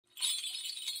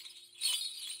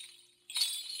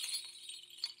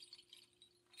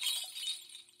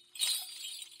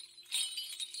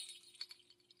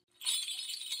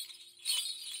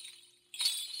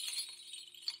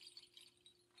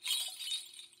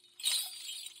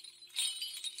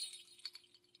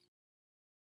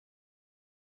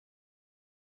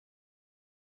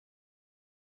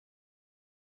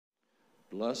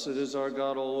Blessed is our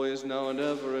God, always, now and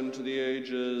ever, into the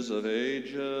ages of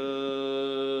ages.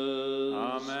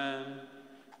 Amen.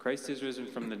 Christ is risen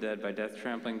from the dead, by death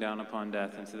trampling down upon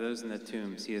death, and to those in the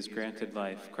tombs he has granted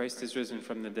life. Christ is risen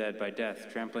from the dead, by death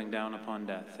trampling down upon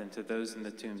death, and to those in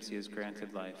the tombs he has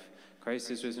granted life.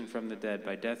 Christ is risen from the dead,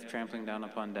 by death trampling down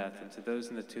upon death, and to those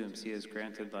in the tombs he has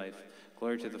granted life.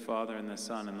 Glory to the Father, and the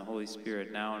Son, and the Holy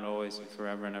Spirit, now and always, and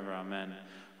forever and ever. Amen.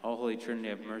 All Holy Trinity,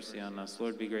 have mercy on us.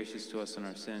 Lord, be gracious to us in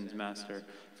our sins. Master,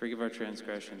 forgive our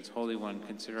transgressions. Holy One,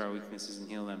 consider our weaknesses and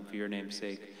heal them for your name's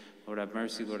sake. Lord, have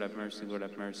mercy, Lord, have mercy, Lord,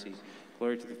 have mercy.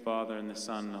 Glory to the Father, and the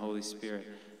Son, and the Holy Spirit,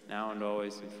 now and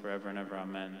always, and forever and ever.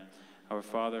 Amen. Our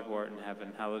Father, who art in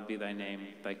heaven, hallowed be thy name.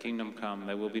 Thy kingdom come,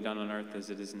 thy will be done on earth as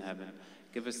it is in heaven.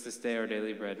 Give us this day our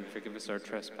daily bread, and forgive us our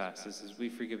trespasses, as we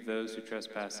forgive those who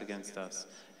trespass against us.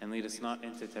 And lead us not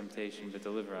into temptation, but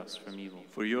deliver us from evil.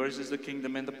 For yours is the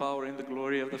kingdom, and the power, and the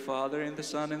glory of the Father, and the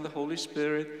Son, and the Holy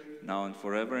Spirit, now and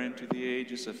forever, and to the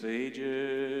ages of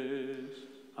ages.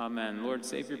 Amen. Lord,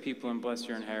 save your people and bless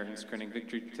your inheritance, granting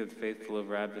victory to the faithful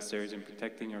over adversaries and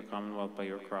protecting your commonwealth by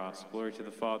your cross. Glory to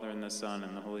the Father, and the Son,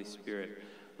 and the Holy Spirit.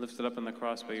 Lifted up on the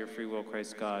cross by your free will,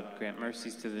 Christ God, grant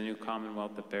mercies to the new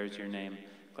commonwealth that bears your name.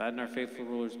 Gladden our faithful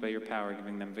rulers by your power,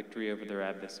 giving them victory over their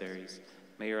adversaries.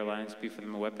 May your alliance be for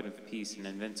them a weapon of peace, an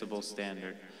invincible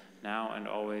standard, now and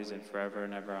always and forever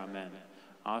and ever. Amen.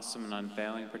 Awesome and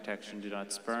unfailing protection, do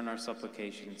not spurn our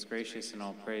supplications. Gracious in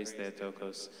all praise,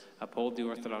 Theotokos. Uphold the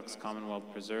Orthodox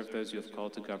Commonwealth, preserve those you have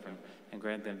called to govern, and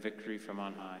grant them victory from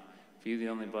on high. For you, the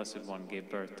only Blessed One,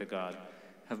 gave birth to God.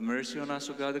 Have mercy on us,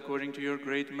 O God, according to your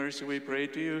great mercy, we pray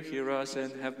to you. Hear us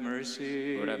and have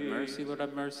mercy. Lord, have mercy, Lord,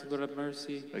 have mercy, Lord, have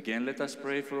mercy. Again, let us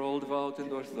pray for all devout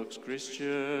and Orthodox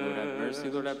Christians. Lord, have mercy,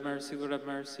 Lord, have mercy, Lord, have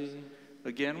mercy.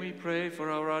 Again, we pray for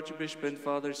our Archbishop and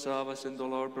Father Savas and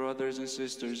all our brothers and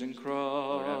sisters in Christ.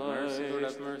 Lord, have mercy, Lord,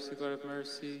 have mercy, Lord, have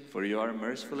mercy. For you are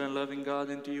merciful and loving God,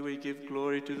 and to you we give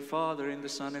glory, to the Father, and the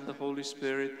Son, and the Holy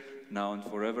Spirit, now and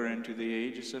forever, and to the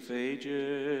ages of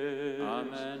ages.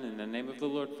 Amen. In the name of the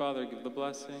Lord, Father, give the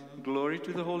blessing. Glory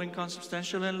to the whole and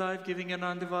consubstantial and life-giving and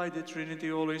undivided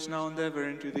Trinity, always, now, and ever,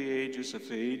 and to the ages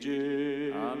of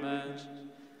ages. Amen.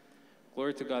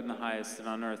 Glory to God in the highest, and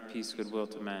on earth peace, goodwill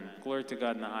to men. Glory to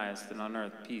God in the highest, and on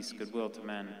earth peace, goodwill to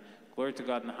men. Glory to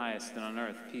God in the highest, and on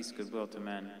earth peace, goodwill to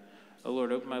men. O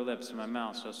Lord, open my lips, and my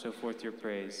mouth shall show forth your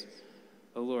praise.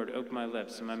 O Lord, open my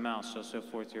lips, and my mouth shall show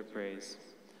forth your praise.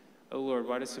 O Lord,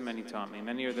 why do so many taunt me?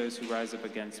 Many are those who rise up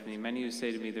against me, many who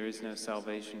say to me, there is no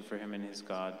salvation for him in his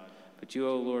God. But you,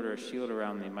 O Lord, are a shield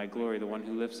around me, my glory, the one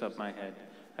who lifts up my head.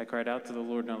 I cried out to the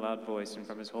Lord in a loud voice, and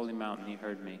from his holy mountain he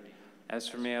heard me. As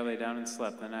for me, I lay down and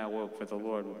slept, then I awoke, for the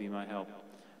Lord will be my help.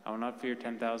 I will not fear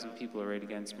 10,000 people arrayed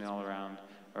against me all around.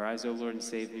 Arise, O Lord, and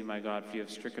save me, my God, for you have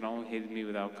stricken all who hated me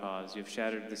without cause. You have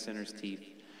shattered the sinner's teeth.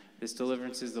 This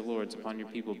deliverance is the Lord's. Upon your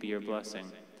people be your blessing.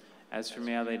 As for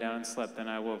me, I lay down and slept, then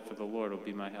I awoke, for the Lord will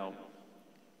be my help.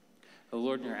 O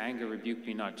Lord, in your anger rebuke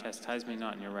me not, chastise me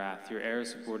not in your wrath. Your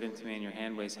arrows have bored into me, and your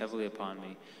hand weighs heavily upon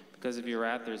me. Because of your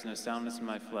wrath there is no soundness in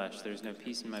my flesh, there is no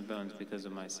peace in my bones because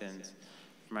of my sins.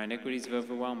 For my iniquities have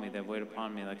overwhelmed me, they have weighed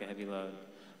upon me like a heavy load.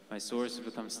 My sores have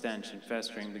become stench and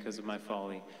festering because of my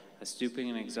folly. A stooping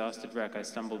and exhausted wreck, I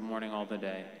stumbled mourning all the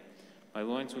day. My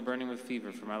loins were burning with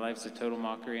fever, for my life is a total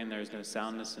mockery, and there is no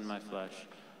soundness in my flesh.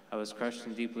 I was crushed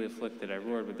and deeply afflicted, I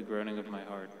roared with the groaning of my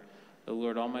heart. O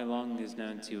Lord, all my longing is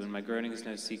known to you, and my groaning is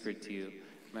no secret to you.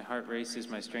 My heart races,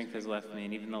 my strength has left me,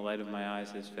 and even the light of my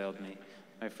eyes has failed me.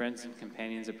 My friends and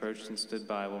companions approached and stood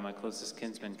by, while my closest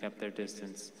kinsmen kept their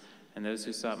distance. And those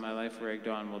who sought my life were egged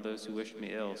on, while those who wished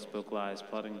me ill spoke lies,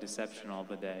 plotting deception all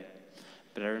the day.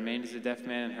 But I remained as a deaf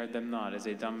man and heard them not, as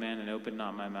a dumb man and opened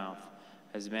not my mouth,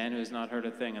 as a man who has not heard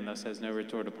a thing and thus has no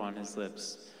retort upon his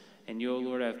lips. In you, O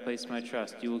Lord, I have placed my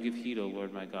trust. You will give heed, O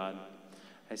Lord my God.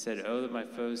 I said, oh, that my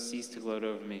foes cease to gloat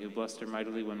over me, who bluster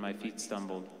mightily when my feet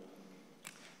stumbled.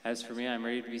 As for me, I am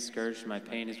ready to be scourged, and my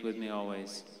pain is with me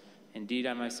always. Indeed,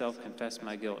 I myself confess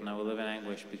my guilt, and I will live in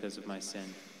anguish because of my sin.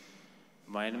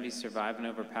 My enemies survive and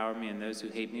overpower me, and those who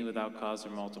hate me without cause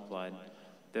are multiplied.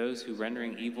 Those who,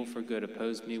 rendering evil for good,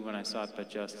 opposed me when I sought but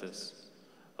justice.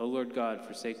 O Lord God,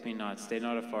 forsake me not, stay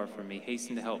not afar from me.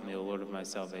 Hasten to help me, O Lord of my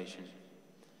salvation.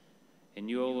 In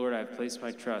you, O Lord, I have placed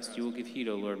my trust. You will give heed,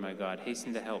 O Lord my God.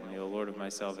 Hasten to help me, O Lord of my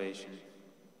salvation.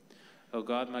 O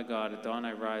God, my God, at dawn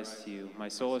I rise to you. My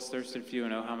soul has thirsted for you,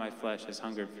 and oh, how my flesh has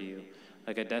hungered for you.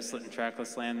 Like a desolate and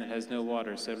trackless land that has no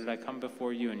water, so did I come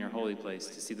before you in your holy place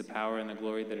to see the power and the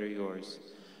glory that are yours.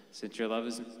 Since your love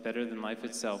is better than life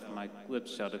itself, my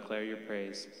lips shall declare your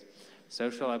praise. So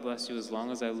shall I bless you as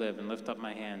long as I live, and lift up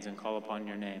my hands and call upon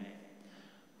your name.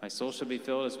 My soul shall be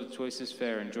filled as with choicest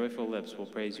fare, and joyful lips will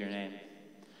praise your name.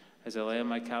 As I lay on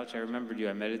my couch, I remembered you.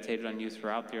 I meditated on you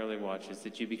throughout the early watches,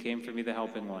 that you became for me the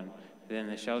helping one. That in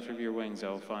the shelter of your wings I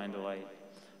will find delight.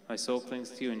 My soul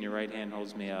clings to you, and your right hand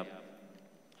holds me up.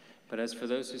 But as for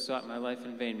those who sought my life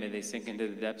in vain, may they sink into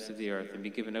the depths of the earth and be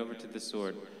given over to the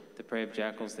sword. The prey of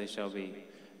jackals they shall be.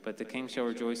 But the king shall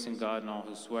rejoice in God, and all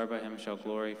who swear by him shall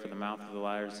glory, for the mouth of the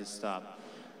liars is stopped.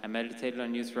 I meditated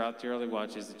on you throughout the early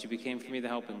watches, that you became for me the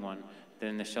helping one. That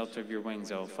in the shelter of your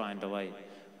wings I will find delight.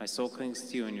 My soul clings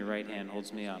to you, and your right hand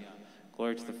holds me up.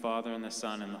 Glory to the Father, and the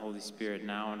Son, and the Holy Spirit,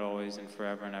 now and always, and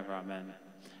forever and ever. Amen.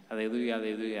 Alleluia,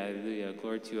 alleluia, alleluia.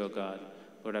 Glory to you, O God.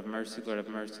 Lord, have mercy, Lord, have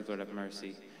mercy, Lord, have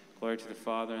mercy. Glory to the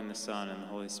Father, and the Son, and the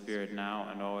Holy Spirit, now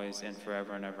and always, and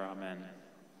forever and ever. Amen.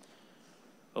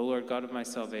 O Lord, God of my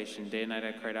salvation, day and night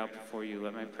I cried out before you.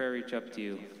 Let my prayer reach up to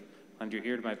you. Lend your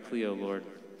ear to my plea, O Lord.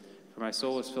 For my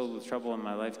soul was filled with trouble, and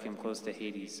my life came close to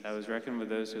Hades. I was reckoned with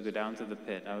those who go down to the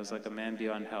pit. I was like a man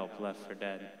beyond help, left for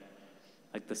dead.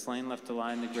 Like the slain left to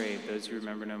lie in the grave, those you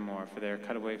remember no more, for they are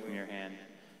cut away from your hand.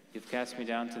 You have cast me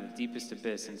down to the deepest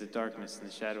abyss, into darkness and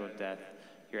the shadow of death.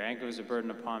 Your anger was a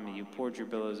burden upon me. You poured your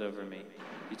billows over me.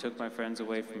 You took my friends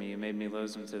away from me. You made me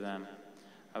loathsome to them.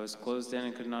 I was closed in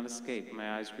and could not escape.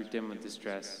 My eyes grew dim with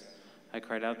distress. I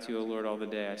cried out to you, O Lord, all the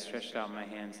day. I stretched out my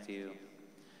hands to you.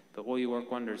 But will you work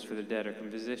wonders for the dead, or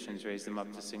can physicians raise them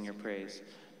up to sing your praise?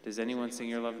 Does anyone sing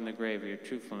your love in the grave, or your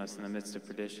truthfulness in the midst of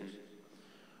perdition?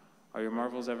 Are your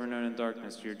marvels ever known in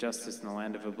darkness, or your justice in the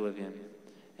land of oblivion?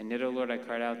 And yet, O Lord, I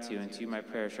cried out to you, and to you my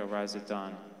prayer shall rise at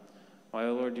dawn. Why,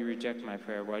 O Lord, do you reject my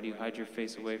prayer? Why do you hide your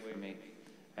face away from me?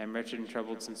 I am wretched and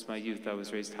troubled since my youth. I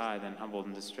was raised high, then humbled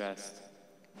and distressed.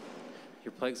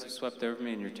 Your plagues have swept over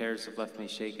me, and your terrors have left me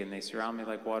shaken. They surround me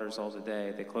like waters all the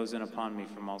day. They close in upon me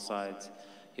from all sides.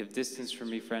 You have distanced from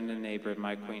me friend and neighbor, and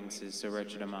my acquaintances, so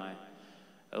wretched am I.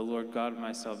 O Lord, God of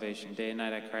my salvation, day and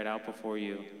night I cried out before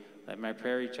you. Let my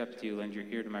prayer reach up to you. Lend your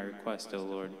ear to my request, O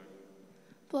Lord.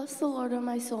 Bless the Lord, O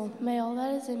my soul. May all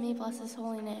that is in me bless his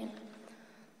holy name.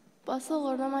 Bless the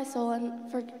Lord, O my soul,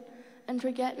 and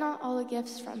forget not all the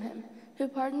gifts from him, who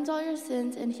pardons all your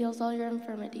sins and heals all your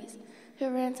infirmities, who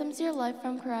ransoms your life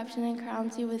from corruption and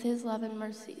crowns you with his love and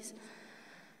mercies,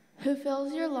 who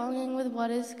fills your longing with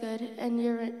what is good, and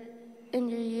your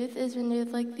youth is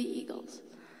renewed like the eagles.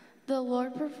 The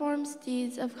Lord performs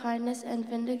deeds of kindness and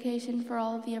vindication for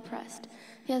all of the oppressed.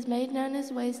 He has made known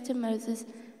his ways to Moses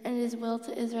and his will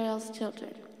to Israel's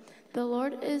children. The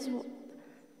Lord is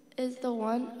the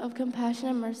one of compassion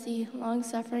and mercy,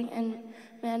 long-suffering and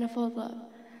manifold love.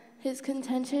 His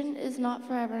contention is not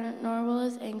forever, nor will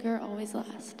his anger always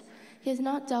last. He has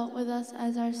not dealt with us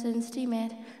as our sins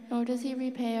demand, nor does he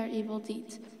repay our evil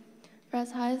deeds. For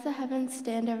as high as the heavens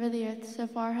stand over the earth, so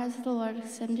far has the Lord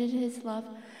extended his love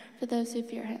for those who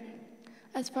fear him.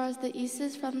 As far as the east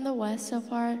is from the west, so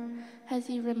far has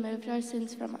he removed our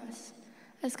sins from us.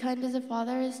 As kind as a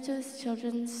father is to his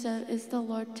children, so is the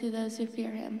Lord to those who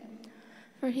fear him.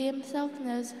 For he himself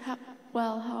knows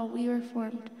how we were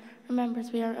formed,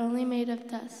 remembers we are only made of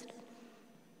dust.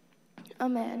 A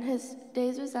man, his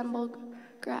days resemble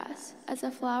grass. As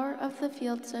a flower of the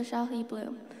field, so shall he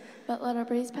bloom. But let a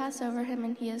breeze pass over him,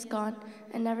 and he is gone,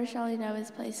 and never shall he know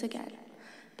his place again.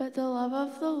 But the love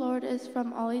of the Lord is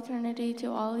from all eternity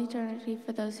to all eternity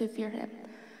for those who fear him.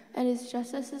 And his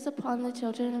justice is upon the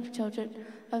children,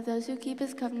 of those who keep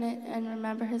his covenant and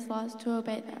remember his laws to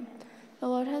obey them. The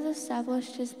Lord has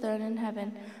established his throne in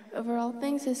heaven. Over all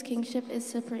things his kingship is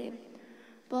supreme.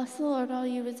 Bless the Lord, all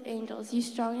you his angels, you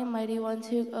strong and mighty ones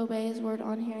who obey his word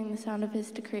on hearing the sound of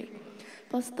his decree.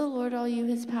 Bless the Lord, all you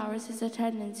his powers, his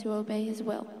attendants who obey his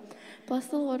will. Bless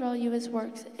the Lord, all you his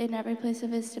works, in every place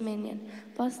of his dominion.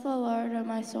 Bless the Lord, O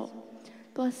my soul.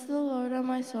 Bless the Lord, O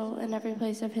my soul, in every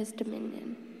place of his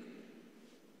dominion.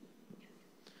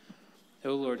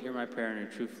 O Lord, hear my prayer in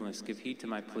your truthfulness. Give heed to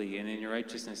my plea, and in your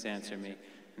righteousness answer me.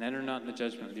 And enter not into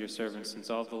judgment with your servants, since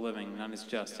all the living, none is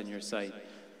just in your sight.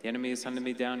 The enemy has hunted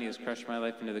me down. He has crushed my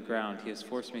life into the ground. He has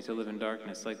forced me to live in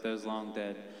darkness, like those long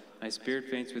dead. My spirit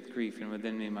faints with grief, and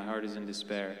within me my heart is in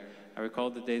despair. I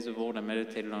recalled the days of old. I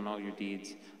meditated on all your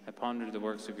deeds. I pondered the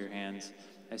works of your hands.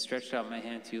 I stretched out my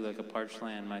hand to you like a parched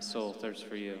land. My soul thirsts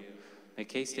for you.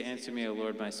 Make haste to answer me, O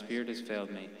Lord. My spirit has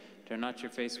failed me. Turn not your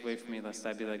face away from me, lest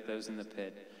I be like those in the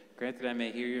pit. Grant that I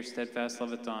may hear your steadfast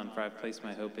love at dawn, for I have placed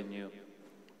my hope in you.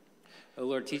 O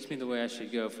Lord, teach me the way I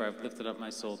should go, for I have lifted up my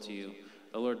soul to you.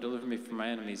 O Lord, deliver me from my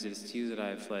enemies. It is to you that I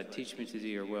have fled. Teach me to do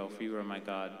your will, for you are my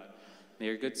God. May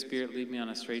your good spirit lead me on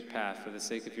a straight path. For the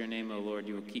sake of your name, O Lord,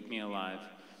 you will keep me alive.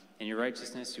 In your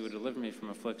righteousness you will deliver me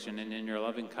from affliction, and in your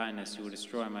loving kindness you will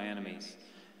destroy my enemies,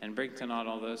 and bring to naught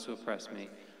all those who oppress me.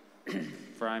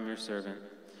 for I am your servant.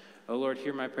 O Lord,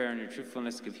 hear my prayer, and your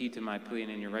truthfulness give heed to my plea,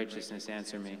 and in your righteousness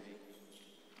answer me.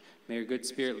 May your good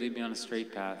spirit lead me on a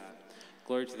straight path.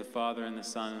 Glory to the Father, and the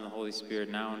Son, and the Holy Spirit,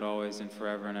 now and always, and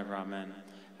forever and ever. Amen.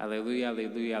 Alleluia,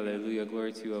 alleluia, alleluia,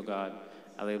 glory to you, O God.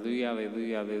 Alleluia,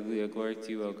 alleluia, alleluia, glory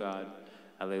to you, O God.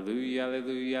 Alleluia,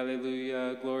 alleluia,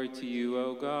 alleluia, glory to you,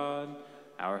 O God.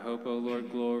 Our hope, O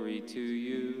Lord, glory to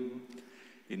you.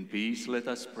 In peace let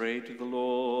us pray to the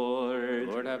Lord.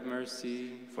 Lord, have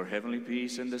mercy. For heavenly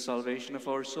peace and the salvation of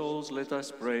our souls, let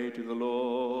us pray to the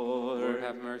Lord. Lord,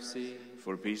 have mercy.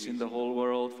 For peace in the whole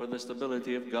world, for the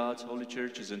stability of God's holy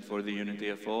churches, and for the unity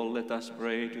of all, let us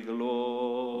pray to the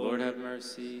Lord. Lord, have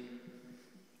mercy.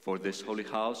 For this holy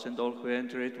house and all who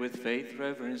enter it with faith,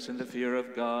 reverence, and the fear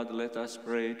of God, let us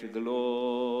pray to the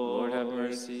Lord. Lord, have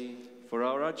mercy. For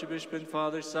our Archbishop and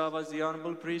Father Savas, the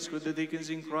honorable priesthood, the deacons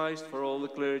in Christ, for all the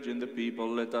clergy and the people,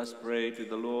 let us pray to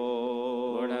the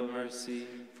Lord. Lord, have mercy.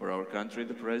 For our country,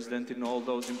 the President, and all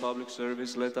those in public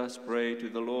service, let us pray to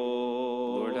the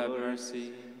Lord. Lord, have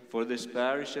mercy. For this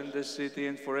parish and this city,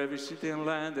 and for every city and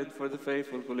land, and for the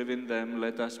faithful who live in them,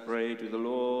 let us pray to the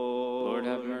Lord. Lord,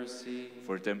 have mercy.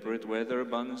 For temperate weather,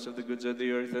 abundance of the goods of the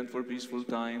earth, and for peaceful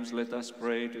times, let us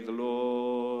pray to the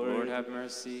Lord. Lord, have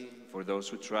mercy. For those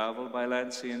who travel by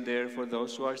land, sea, and air, for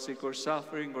those who are sick or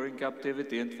suffering or in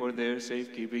captivity, and for their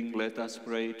safekeeping, let us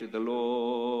pray to the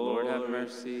Lord. Lord, have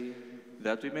mercy.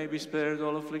 That we may be spared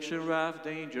all affliction, wrath,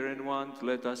 danger, and want,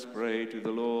 let us pray to the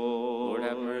Lord. Lord,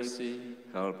 have mercy.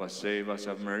 Help us, save us,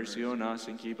 have mercy on us,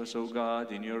 and keep us, O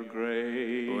God, in your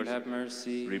grace. Lord, have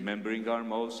mercy. Remembering our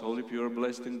most holy, pure,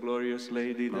 blessed, and glorious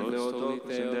Lady, the Most holy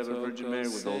Theotokos and ever Virgin Mary,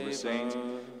 with all the Theotokos, saints, save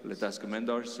let us commend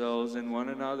ourselves and one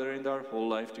another and our whole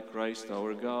life to Christ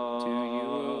our God. To you,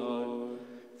 O Lord.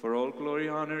 For all glory,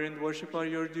 honor, and worship are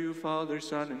your due, Father,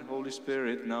 Son, and Holy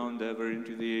Spirit, now and ever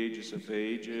into the ages of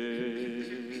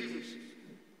ages.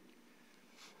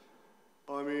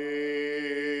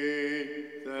 Amen.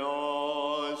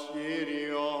 Θεός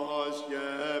Κύριος και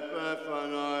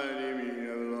επεφανάριμη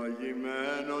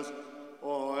ευλογημένος,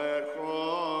 ο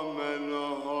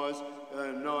ερχόμενος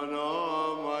εν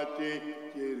ονόματι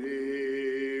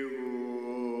Κυρίου.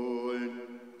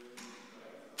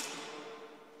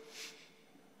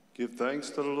 Give thanks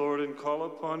to the Lord and call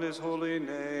upon his holy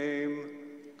name.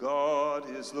 God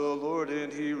is the Lord,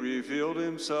 and he revealed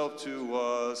himself to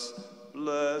us.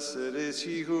 Blessed is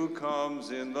he who comes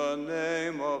in the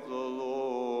name of the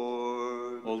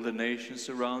Lord. All the nations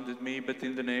surrounded me, but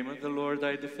in the name of the Lord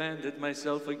I defended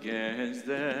myself against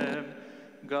them.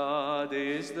 God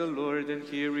is the Lord, and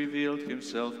he revealed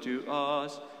himself to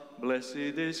us.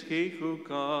 Blessed is he who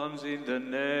comes in the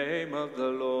name of the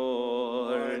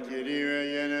Lord. Kyrie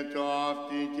γένετο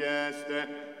αυτή και έστε,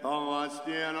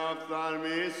 αμαστίαν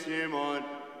οφθαλμίσιμον,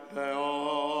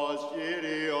 Θεός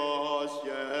Κύριος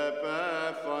και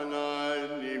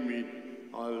επεφανάριμη,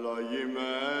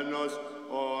 αλλαγημένος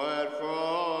ο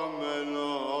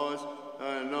ερχόμενος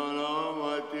εν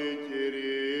ονόματι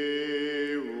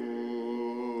Κυρίου.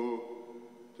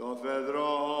 Το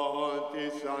φεδρόν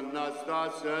της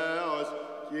Αναστάσεως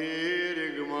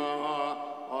κήρυγμα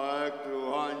εκ του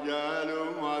αγγέλου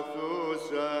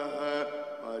μαθούσε,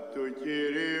 του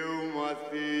Κυρίου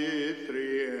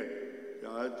μαθήτριε,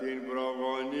 για την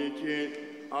προγονική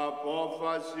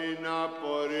απόφαση να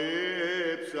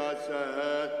απορρίψασε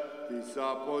της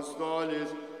Αποστόλης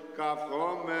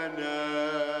καυχόμενε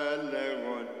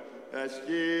λέγον,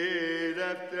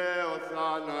 εσχύλευτε ο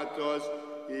θάνατος,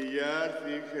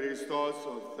 ηγέρθη Χριστός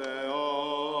ο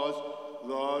Θεός,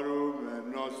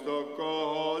 δωρούμενος στο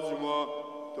κόσμο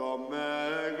το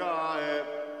μέγα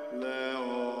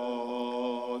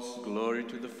ευλέος. Glory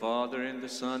to the Father, and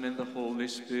the Son, and the Holy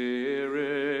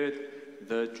Spirit.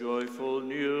 The joyful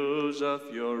news of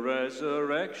your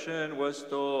resurrection was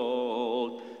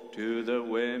told to the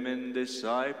women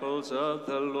disciples of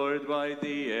the Lord by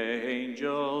the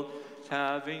angel,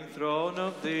 having thrown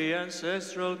off the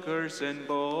ancestral curse and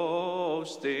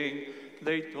boasting,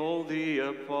 they told the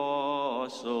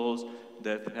apostles,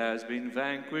 death has been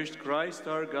vanquished, Christ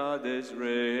our God is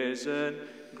risen,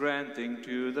 granting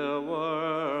to the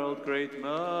world great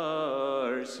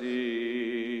mercy.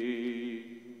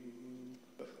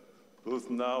 Both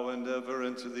now and ever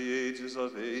into the ages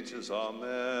of ages.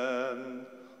 Amen.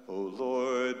 O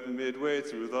Lord, midway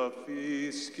through the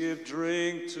feast, give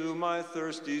drink to my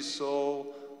thirsty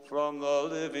soul from the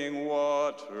living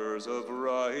waters of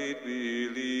right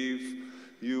belief.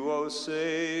 You, O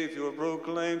Savior,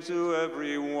 proclaim to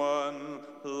everyone,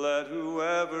 let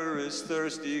whoever is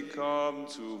thirsty come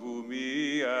to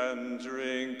me and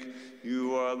drink.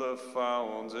 You are the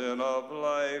fountain of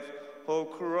life. O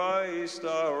Christ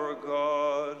our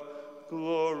God.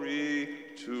 Glory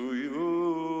to you.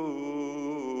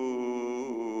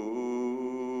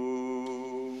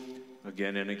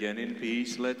 Again and again in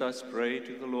peace, let us pray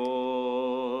to the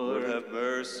Lord. Lord, have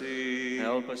mercy.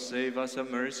 Help us, save us, have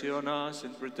mercy on us,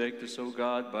 and protect us, O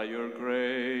God, by your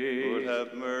grace. Lord,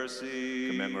 have mercy.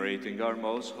 Commemorating our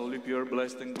most holy, pure,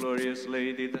 blessed, and glorious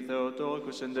Lady, the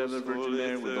Theotokos and ever Virgin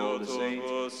Mary, with all the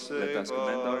saints, let us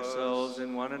commend ourselves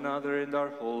and one another and our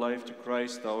whole life to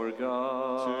Christ our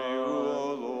God. To you,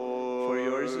 O Lord. For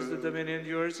yours is the dominion,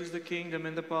 yours is the kingdom,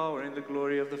 and the power, and the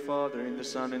glory of the Father, and the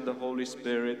Son, and the Holy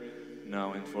Spirit,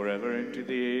 now and forever, and to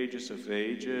the ages of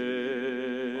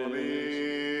ages. Amen.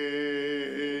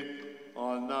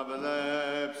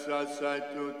 Αναβλέψα σε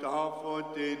του τάφου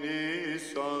την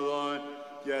είσοδον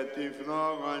και τη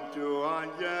φλόγαν του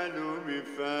αγγέλου μη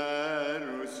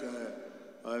φέρουσε.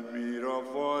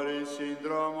 Αμυροφόρη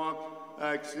συνδρόμο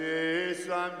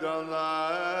εξήσαν το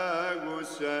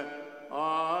λέγουσε.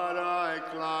 Άρα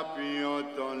εκλάπιο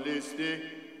τον λίστη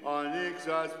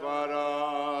ανοίξας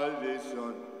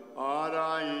παράδεισον. Άρα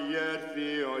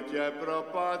ηγέρθιο και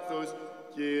προπάθους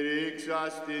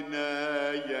κηρύξας την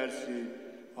έγερση.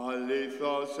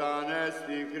 Αληθώς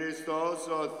ανέστη Χριστός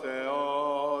ο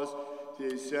Θεός,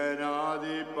 της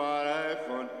ενάδει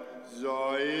παρέχον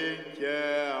ζωή και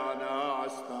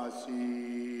Ανάσταση.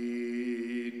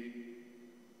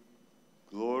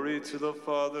 Glory to the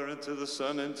Father, and to the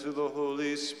Son, and to the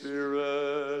Holy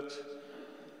Spirit.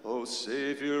 O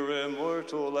Savior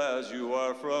immortal, as you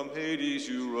are from Hades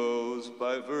you rose,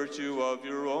 by virtue of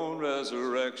your own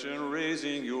resurrection,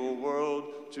 raising your world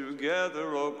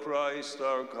together, O Christ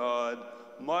our God.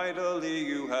 Mightily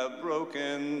you have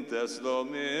broken death's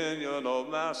dominion, O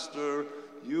Master.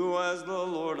 You as the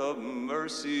Lord of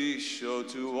mercy show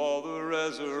to all the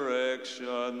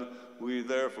resurrection. We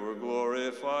therefore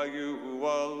glorify you who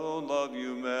alone love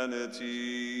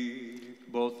humanity.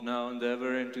 Both now and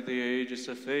ever into the ages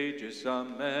of ages.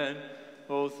 Amen.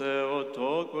 O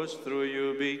Theotokos, through you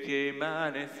became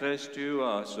manifest to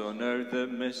us on earth the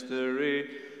mystery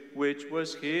which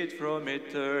was hid from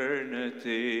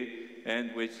eternity,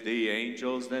 and which the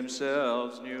angels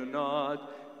themselves knew not,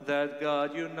 that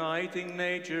God, uniting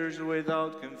natures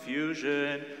without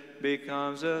confusion,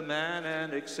 becomes a man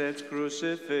and accepts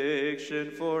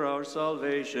crucifixion for our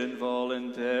salvation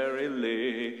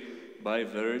voluntarily. By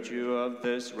virtue of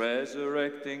this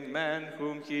resurrecting man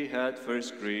whom he had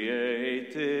first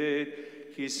created,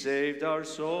 he saved our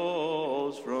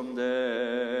souls from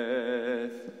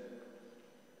death.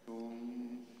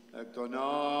 Εκ των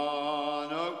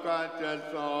άνω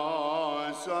κατελθόν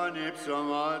στον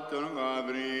υψωμάτων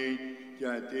Γαβρή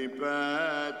και την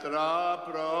πέτρα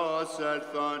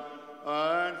προσελθόν,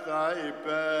 έρθα η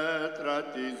πέτρα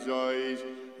της ζωής,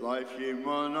 λαϊφή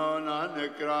μόνον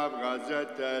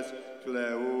ανεκραυγαζέτες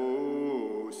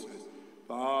κλαιούσες.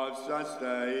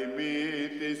 Παύσαστε ημί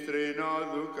της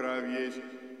τρινόδου κραυγής,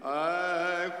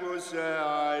 έχουσε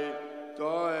άι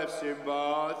το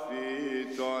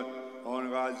ευσυμπάθητον, ον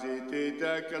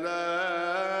γαζητείτε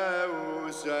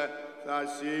κλαίουσε,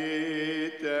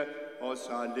 θαρσείτε ως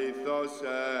αλήθως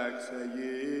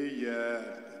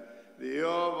εξεγίγερτε.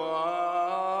 Διοβάτε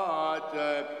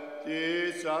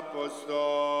της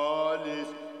Αποστόλης,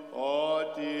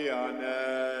 ότι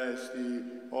ανέστη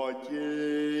ο Κύριος.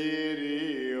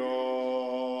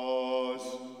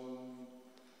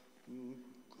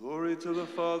 Glory to the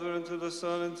Father, and to the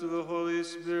Son, and to the Holy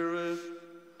Spirit.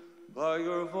 By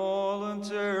your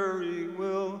voluntary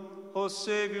will, O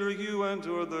Savior, you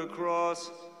endured the cross,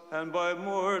 and by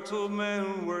mortal men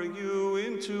were you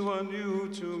into a new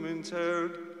tomb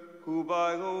interred, who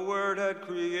by the word had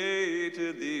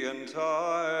created the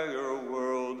entire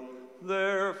world.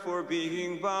 Therefore,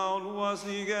 being bound was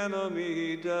the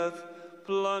enemy death,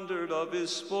 plundered of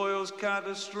his spoils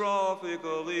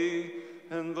catastrophically,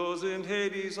 and those in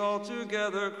Hades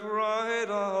altogether cried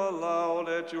aloud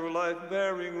at your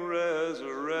life-bearing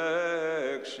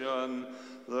resurrection.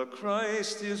 The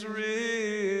Christ is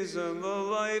risen, the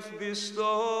life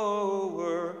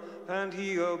bestower, and he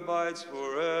abides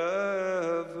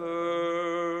forever.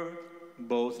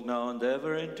 Both now and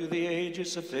ever into the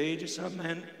ages of ages.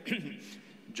 Amen.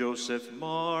 Joseph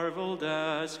marveled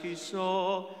as he saw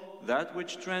that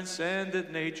which transcended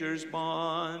nature's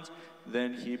bonds.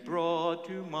 Then he brought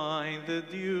to mind the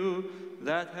dew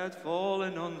that had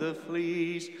fallen on the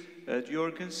fleece at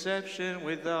your conception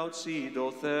without seed,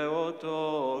 O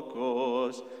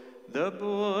Theotokos, the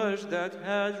bush that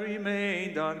has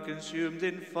remained unconsumed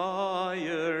in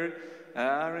fire,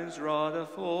 Aaron's rod of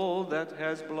old that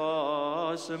has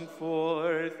blossomed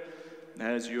forth,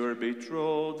 As your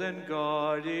betrothed and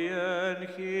guardian,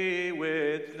 he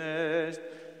witnessed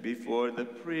before the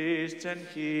priests, and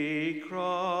he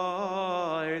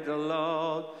cried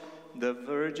aloud. The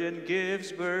virgin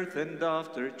gives birth, and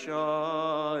after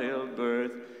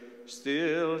childbirth,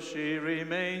 still she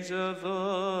remains a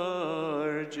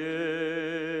virgin.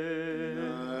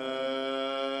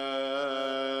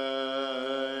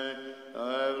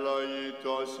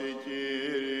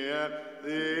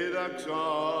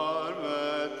 Δίδαξον με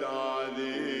τα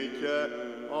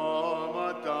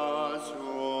δικαιώματα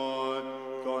σου,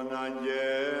 των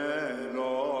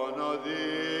αγγέλων ο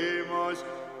Δήμος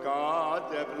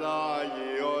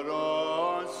κατεπλάγει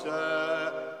ορός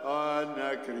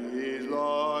ανεκρής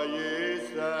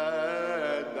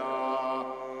λογισθέντα,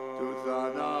 του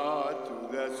θανάτου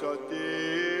δε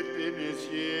σωτήρ την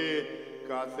ισχύ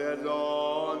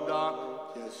καθελώντα,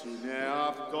 και συνε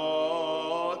αυτό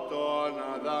τον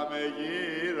Αδάμε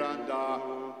γύραντα,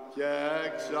 και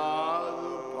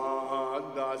εξάδου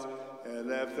πάντας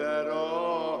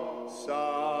ελευθερώσαντα.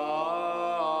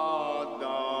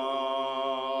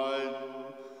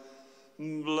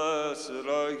 Blessed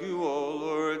are you, O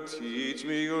Lord, teach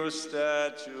me your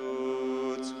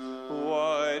statutes.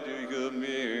 Why do you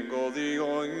mingle the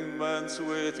ointments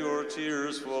with your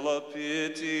tears full of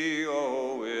pity, O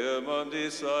women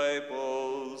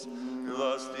disciples?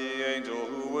 Thus the angel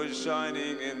who was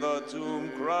shining in the tomb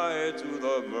cried to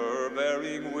the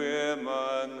myrrh-bearing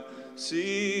women,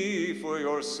 see for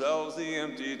yourselves the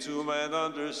empty tomb and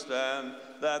understand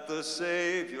that the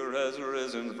Savior has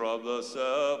risen from the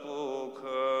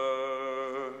sepulchre.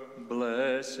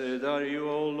 Blessed are you,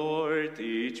 O Lord,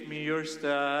 teach me your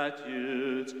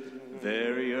statutes.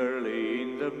 Very early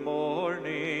in the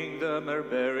morning, the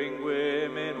myrrh-bearing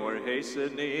women were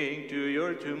hastening to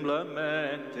your tomb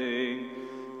lamenting.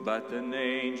 But an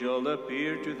angel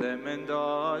appeared to them and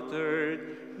uttered,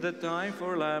 the time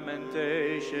for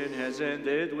lamentation has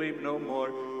ended, weep no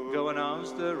more. Go announce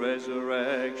the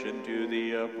resurrection to the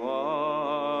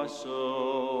apostles.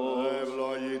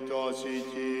 Ευλογητός η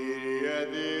Κύριε,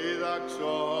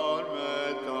 δίδαξον με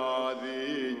τα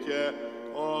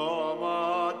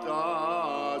δικαιώματα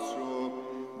σου,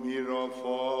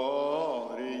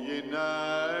 μυροφόροι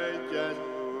γυναίκες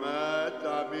με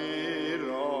τα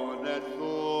μύρων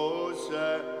ερθούσε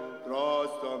προς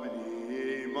το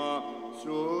μνήμα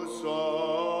σου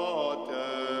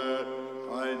σώτερ,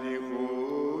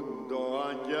 ανοιγούν το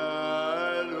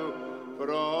αγγέλου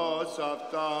προς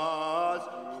αυτάς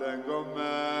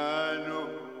στεγγωμένου,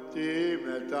 τι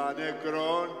μετά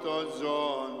νεκρών το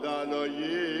ζώντα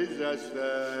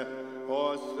λογίζεστε,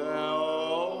 ως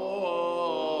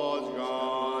Θεός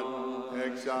γαν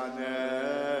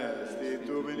εξανέστη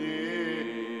του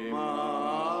μνήματος.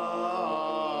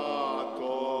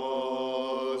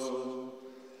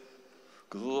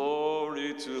 Glory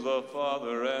to the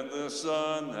Father, and the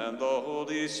Son, and the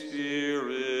Holy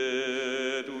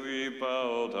Spirit. We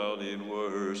bow down in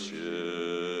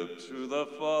worship to the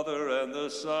Father, and the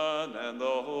Son, and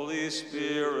the Holy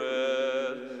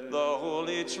Spirit, the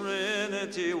Holy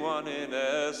Trinity, one in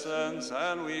essence,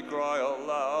 and we cry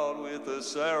aloud with the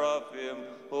seraphim,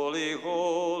 Holy,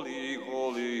 holy,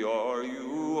 holy are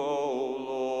you, O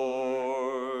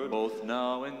Lord. Both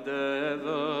now and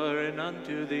ever, and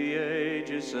unto the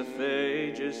ages of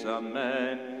ages,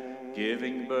 amen.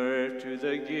 Giving birth to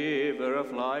the giver of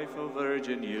life, O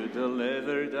Virgin, you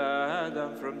delivered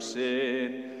Adam from sin,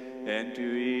 and to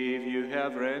Eve you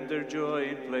have rendered joy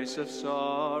in place of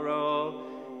sorrow.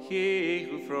 He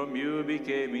who from you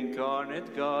became incarnate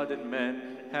God and man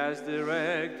has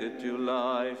directed to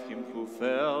life him who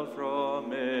fell from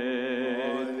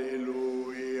it.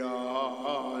 Alleluia,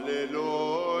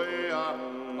 alleluia,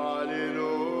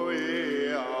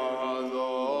 alleluia,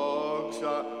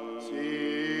 δόξα σοι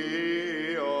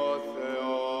ο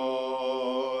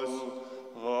Θεός.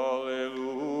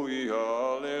 Hallelujah,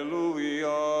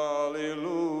 hallelujah,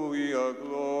 hallelujah,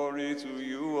 glory to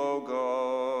you, O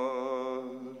God.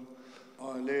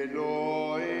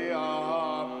 Alleluia,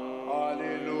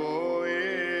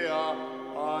 alleluia,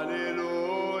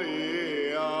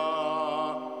 alleluia,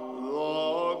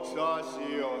 δόξα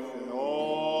σοι ο Θεός.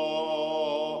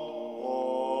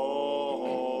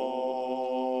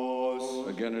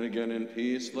 Again and again in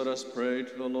peace, let us pray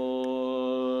to the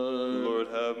Lord. Lord,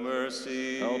 have mercy.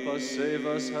 Help us, save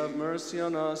us, have mercy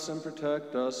on us, and protect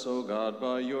us, O God,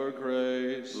 by your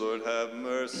grace. Lord, have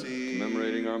mercy.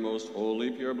 Commemorating our most holy,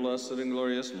 pure, blessed, and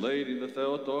glorious Lady, the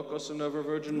Theotokos and ever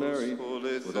Virgin Mary,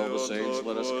 Holy with all the saints,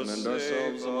 let us Theotokos, commend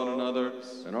ourselves and one another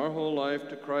and our whole life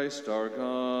to Christ our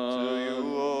God. To you,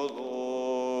 O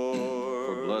Lord.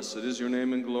 For Lord. Blessed is your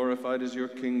name and glorified is your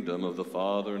kingdom, of the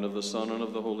Father, and of the Son, and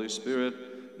of the Holy Spirit,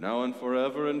 now and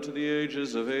forever, and to the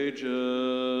ages of ages.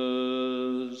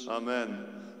 Amen.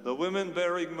 The women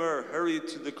bearing myrrh hurried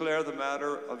to declare the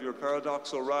matter of your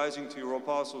paradoxal rising to your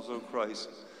apostles, O Christ.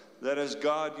 That as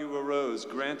God you arose,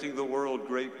 granting the world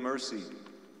great mercy.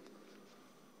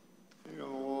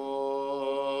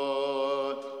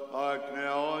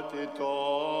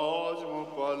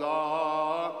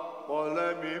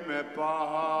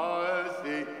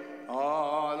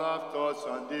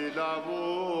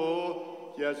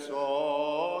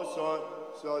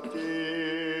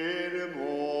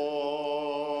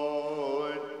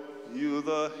 You,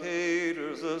 the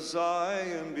haters of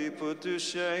Zion, be put to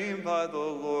shame by the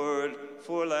Lord,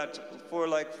 for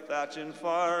like thatch in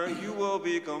fire, you will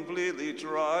be completely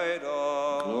dried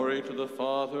up. Glory to the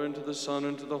Father, and to the Son,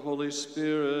 and to the Holy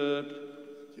Spirit.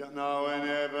 Now and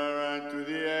ever, and to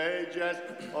the ages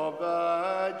of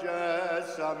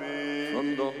ages. Amen. From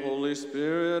the Holy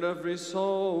Spirit every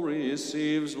soul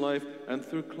receives life, and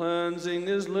through cleansing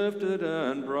is lifted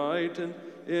and brightened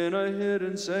in a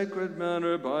hidden sacred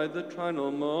manner by the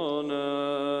trinal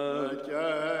monad.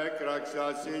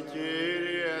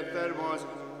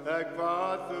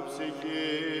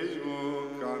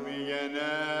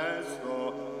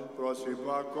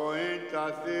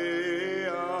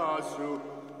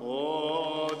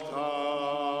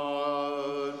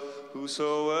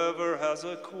 Whosoever has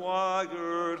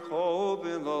acquired hope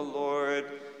in the Lord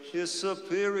is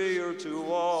superior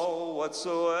to all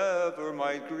whatsoever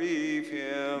might grieve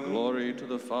him. Glory to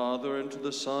the Father, and to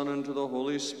the Son, and to the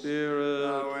Holy Spirit.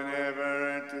 Now and ever,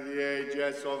 and to the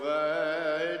ages of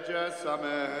ages.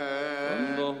 Amen. From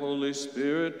the Holy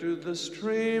Spirit do the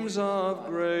streams of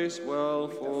grace well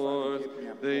forth.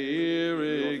 They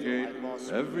irrigate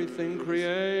everything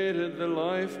created, that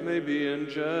life may be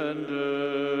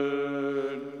engendered.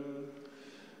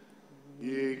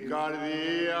 Η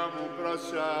καρδία μου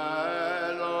προσέλογε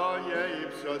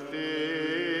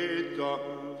υψωθήτω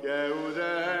και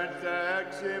ουδέν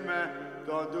θέξιμε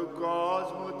τον του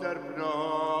κόσμου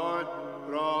τερπνών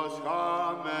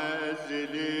προσχάμε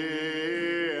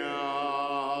ζηλίαν.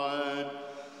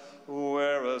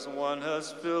 Whereas one has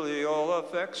filial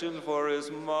affection for his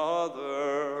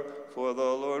mother, for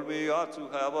the Lord we ought to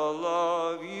have a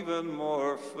love even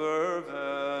more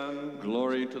fervent.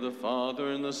 Glory to the Father,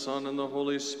 and the Son, and the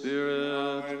Holy Spirit.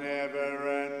 Now and ever,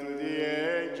 and to the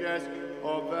ages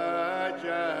of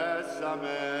ages.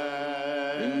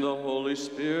 Amen. In the Holy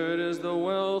Spirit is the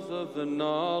wealth of the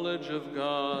knowledge of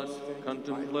God,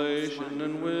 contemplation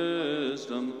and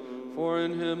wisdom. For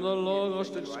in him the Logos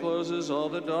discloses all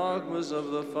the dogmas of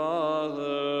the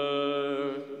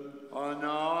Father.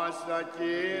 Ανάστα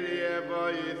Κύριε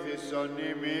βοήθησον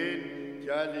ημίν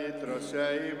και λύτρωσέ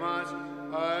ημάς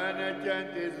ένεκεν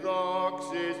της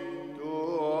δόξης του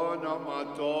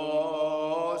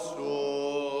όνοματός σου.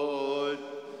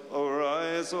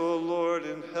 Arise, O Lord,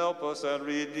 and help us and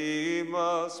redeem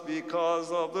us because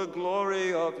of the glory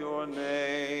of your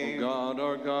name. O God,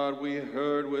 our God, we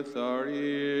heard with our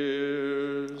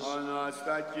ears.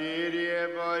 Ανάστα Κύριε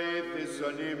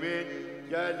βοήθησον ημίν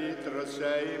και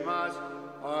λύτρωσέ ημάς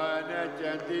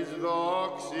ένεκεν της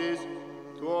δόξης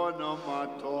του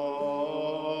όνοματός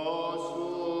σου.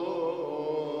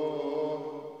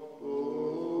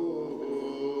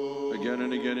 Again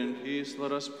and again in peace,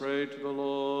 let us pray to the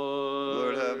Lord.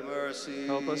 Lord, have mercy.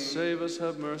 Help us, save us,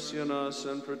 have mercy on us,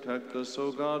 and protect us,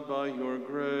 O God, by your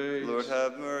grace. Lord,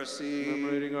 have mercy.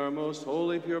 Commemorating our most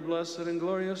holy, pure, blessed, and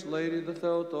glorious Lady, the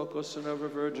Theotokos and ever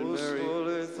Virgin Most Mary,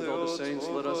 holy with all the saints,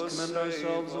 let us commend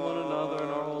ourselves and one another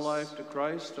and our whole life to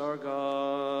Christ our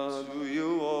God. To you,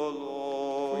 O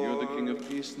Lord. For you are the King of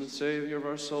peace and Savior of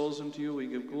our souls, and to you we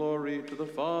give glory, to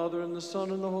the Father, and the Son,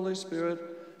 and the Holy Spirit,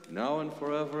 now and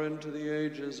forever, and to the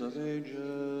ages of ages.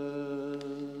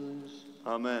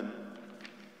 Amen.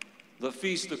 The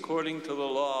feast according to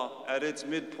the law at its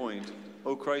midpoint,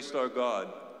 O Christ our God,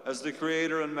 as the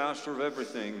creator and master of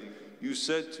everything, you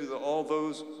said to all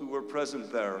those who were present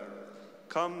there,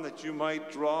 "Come that you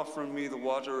might draw from me the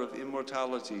water of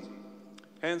immortality."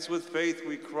 Hence with faith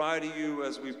we cry to you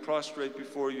as we prostrate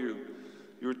before you.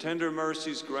 Your tender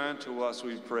mercies grant to us,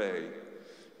 we pray.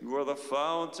 You are the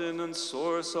fountain and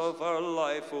source of our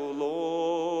life, O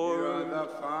Lord. You are the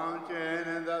fountain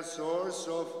and the source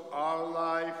of our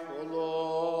life, O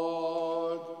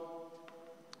Lord.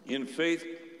 In faith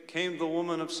came the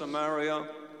woman of Samaria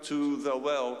to the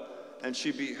well, and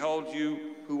she beheld you,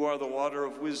 who are the water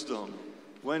of wisdom.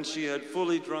 When she had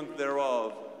fully drunk thereof,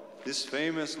 this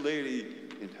famous lady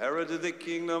inherited the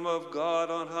kingdom of God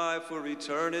on high for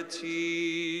eternity.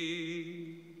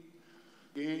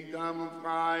 Kingdom of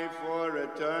God for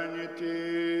eternity.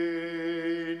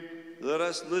 Let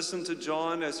us listen to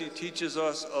John as he teaches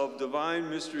us of divine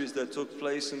mysteries that took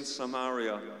place in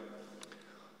Samaria.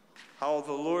 How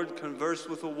the Lord conversed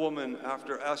with a woman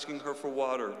after asking her for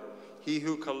water, he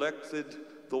who collected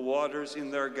the waters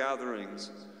in their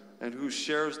gatherings, and who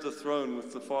shares the throne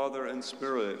with the Father and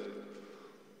Spirit.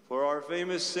 For our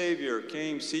famous Savior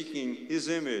came seeking his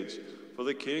image, for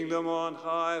the kingdom on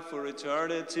high for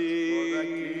eternity. For the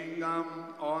kingdom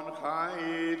on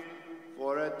high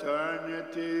for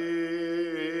eternity.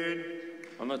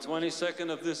 On the 22nd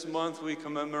of this month, we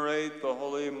commemorate the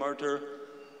holy martyr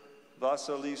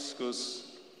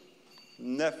Vassiliscus,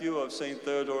 nephew of St.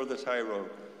 Theodore the Tyro.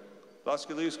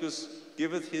 Vassiliscus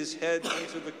giveth his head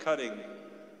into the cutting,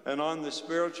 and on the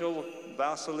spiritual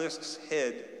basilisk's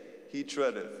head he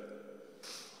treadeth.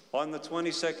 On the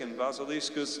 22nd,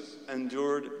 Vassiliscus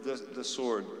endured the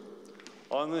sword.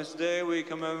 On this day, we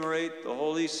commemorate the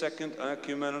Holy Second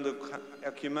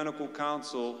Ecumenical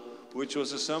Council, which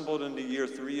was assembled in the year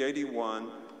 381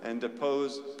 and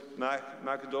deposed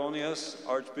Macedonius,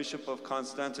 Archbishop of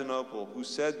Constantinople, who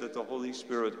said that the Holy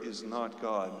Spirit is not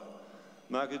God.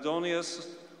 Macedonius,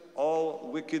 all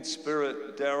wicked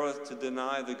spirit dareth to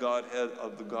deny the Godhead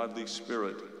of the godly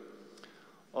Spirit.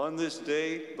 On this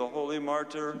day, the holy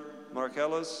martyr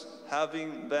Marcellus,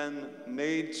 having been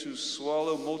made to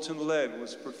swallow molten lead,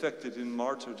 was perfected in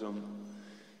martyrdom.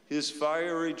 His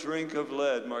fiery drink of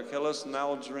lead Marcellus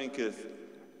now drinketh,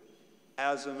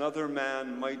 as another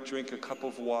man might drink a cup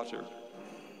of water.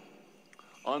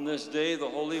 On this day, the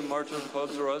holy martyr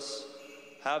Orthros,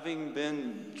 having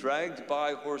been dragged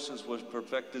by horses, was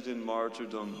perfected in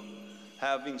martyrdom.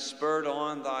 Having spurred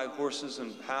on thy horses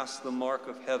and passed the mark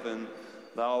of heaven,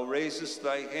 thou raisest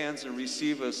thy hands and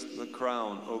receivest the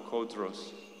crown, O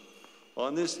Orthros.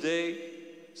 On this day,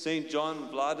 St. John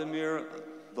Vladimir,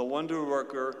 the wonder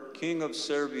worker, king of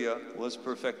Serbia, was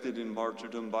perfected in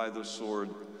martyrdom by the sword.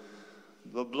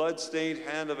 The blood-stained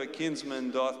hand of a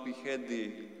kinsman doth behead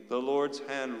thee. The Lord's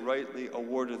hand rightly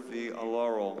awardeth thee a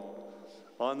laurel.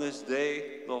 On this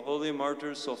day, the holy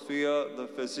martyr Sophia, the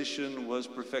physician, was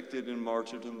perfected in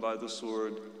martyrdom by the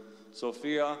sword.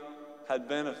 Sophia had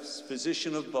been a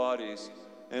physician of bodies,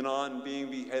 and on being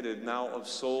beheaded, now of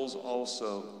souls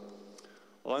also.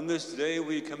 On this day,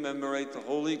 we commemorate the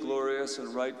holy, glorious,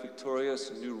 and right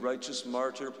victorious, and new righteous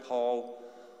martyr Paul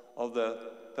of the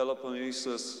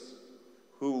Peloponnesus,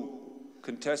 who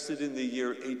contested in the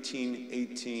year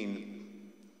 1818.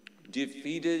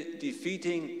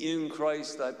 Defeating in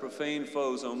Christ thy profane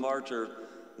foes, O martyr,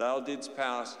 thou didst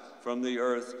pass from the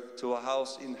earth to a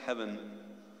house in heaven.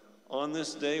 On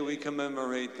this day we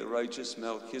commemorate the righteous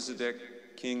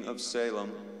Melchizedek, king of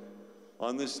Salem.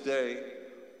 On this day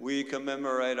we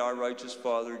commemorate our righteous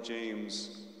father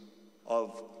James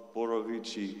of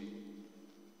Borovici.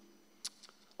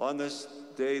 On this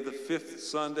day, the 5th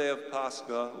Sunday of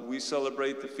Pascha, we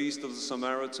celebrate the feast of the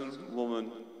Samaritan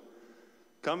woman.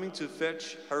 Coming to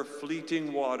fetch her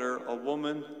fleeting water, a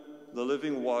woman the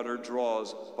living water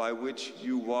draws, by which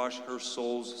you wash her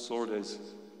soul's sores.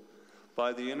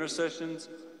 By the intercessions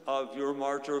of your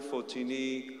martyr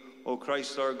Fotini, O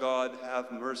Christ our God,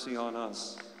 have mercy on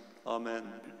us. Amen.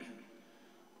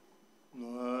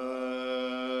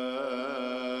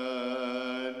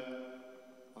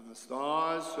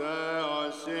 Anastase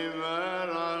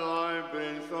asimera lai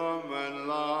prinsomen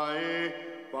lai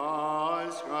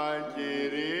Pascha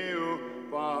Kyriou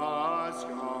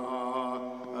Pascha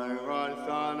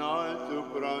Egarthan altu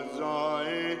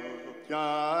prazoi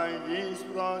Kyagis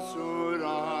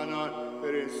prosuranon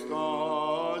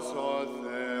Christos o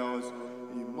Theos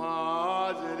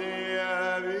Imadrie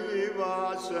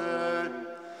vivasen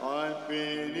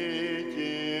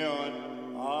Alpinikion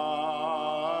adondas.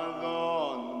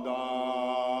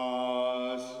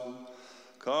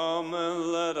 Come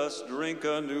and let us drink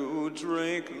a new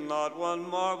drink, not one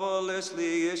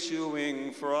marvelously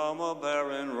issuing from a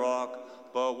barren rock,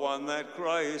 but one that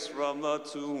Christ from the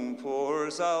tomb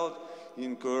pours out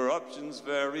in corruption's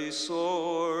very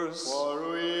source.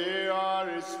 For we are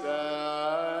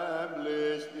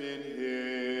established in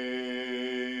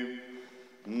him.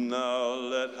 Now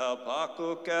let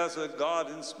Habakkuk as a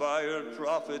God-inspired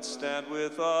prophet stand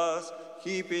with us,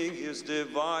 keeping his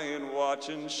divine watch,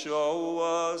 and show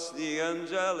us the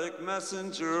angelic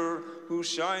messenger who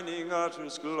shining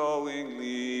utters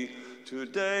glowingly,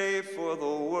 today for the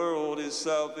world is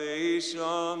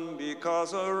salvation,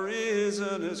 because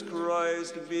arisen is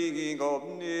Christ, being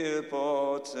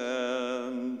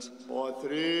omnipotent. O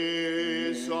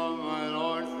threesome and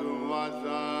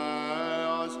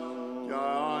orthomatheos,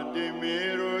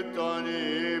 Yandimiruton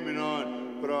hymnon,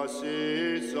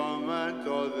 Ουσιασίσομεν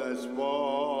το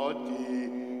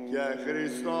δεσπότη και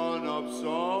Χριστόν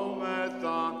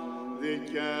οψόμεθα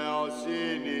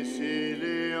δικαιοσύνης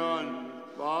ηλίων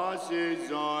πάση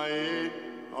ζωή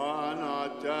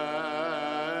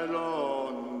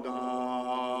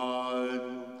ανατέλλονταν.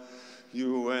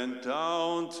 You went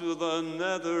down to the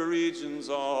nether regions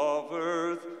of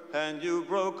earth, and you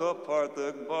broke apart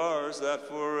the bars that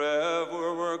forever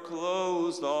were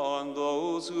closed on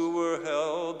those who were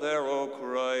held there, O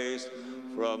Christ.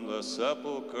 From the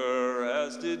sepulchre,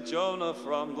 as did Jonah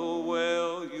from the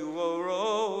whale, you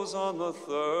arose on the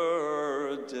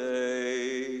third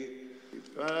day.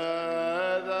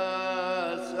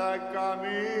 Πέδεσαι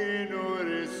καμίνου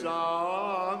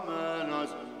ρισάμενος,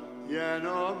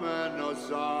 γενόμενος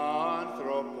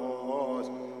άνθρωπος,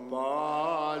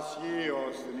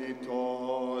 πάσχιος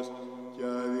θνητός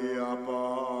και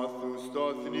διαπάθους το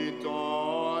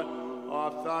θνητόν,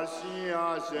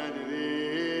 αυθαρσίας εν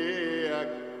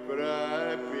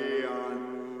διεκπρέπειαν,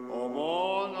 ο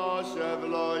μόνος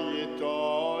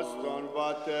ευλογητός των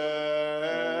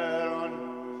πατέρων,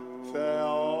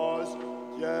 Θεός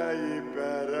και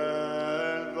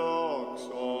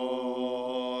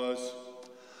υπερένδοξος.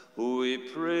 We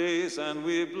praise and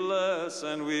we bless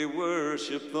and we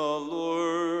worship the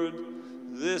Lord.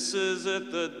 This is it,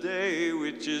 the day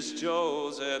which is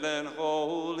chosen and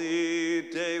holy,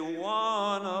 day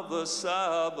one of the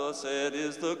Sabbath. It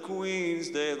is the Queen's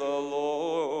Day, the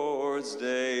Lord's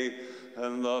Day,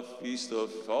 and the feast of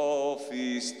all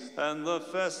feasts, and the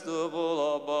festival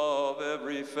above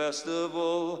every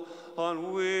festival, on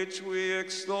which we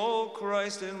extol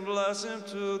Christ and bless him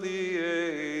to the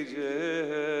ages.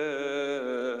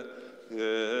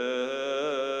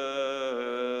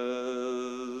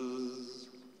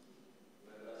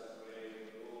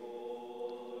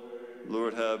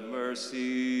 Lord, have mercy.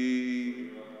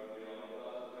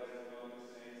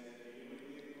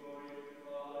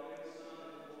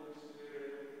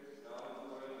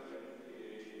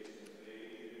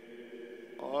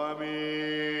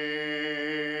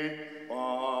 Αμήν.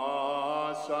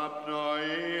 Πάσα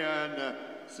πνοή εν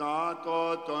σάτω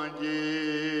των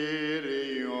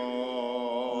Κύριων.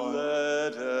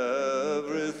 Let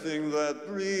everything that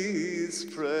breathes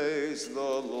praise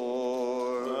the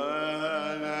Lord.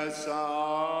 Εν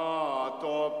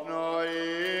σάτω πνοή,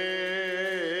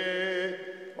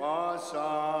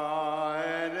 πάσα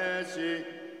εν εσύ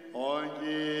ον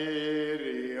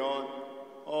Κύριον.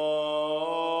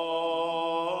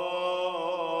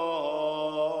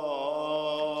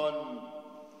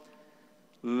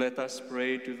 Let us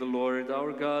pray to the Lord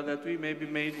our God that we may be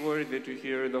made worthy to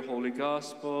hear the Holy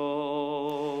Gospel.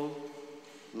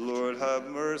 Lord, have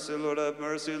mercy, Lord, have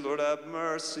mercy, Lord, have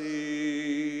mercy.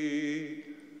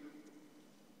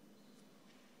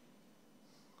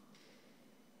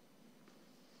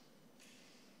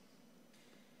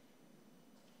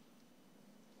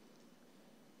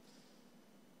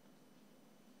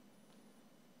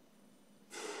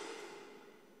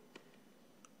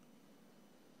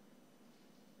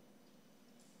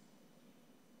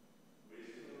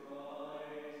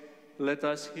 Let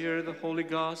us hear the Holy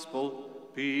Gospel.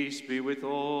 Peace be with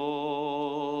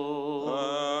all.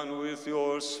 And with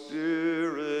your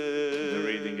spirit. The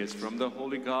reading is from the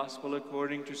Holy Gospel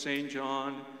according to St.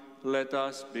 John. Let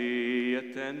us be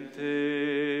attentive.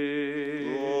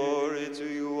 Glory to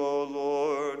you, O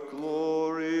Lord,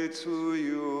 glory to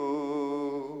you.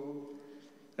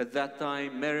 At that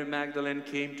time, Mary Magdalene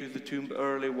came to the tomb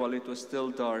early while it was still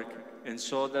dark and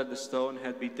saw that the stone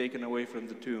had been taken away from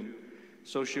the tomb.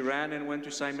 So she ran and went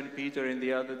to Simon Peter and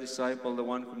the other disciple, the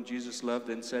one whom Jesus loved,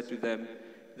 and said to them,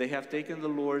 "They have taken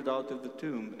the Lord out of the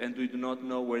tomb, and we do not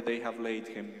know where they have laid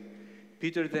him."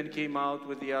 Peter then came out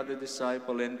with the other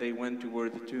disciple, and they went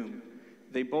toward the tomb.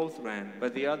 They both ran,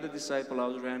 but the other disciple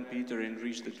outran Peter and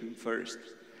reached the tomb first.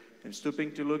 And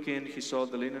stooping to look in, he saw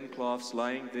the linen cloths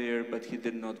lying there, but he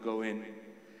did not go in.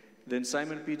 Then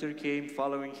Simon Peter came,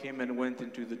 following him, and went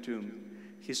into the tomb.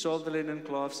 He saw the linen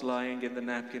cloths lying and the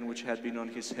napkin which had been on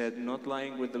his head, not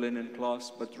lying with the linen cloths,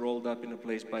 but rolled up in a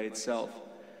place by itself.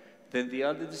 Then the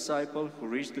other disciple, who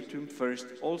reached the tomb first,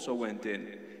 also went in,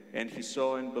 and he saw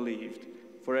and believed.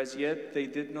 For as yet they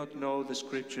did not know the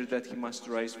scripture that he must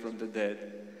rise from the dead.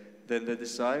 Then the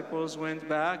disciples went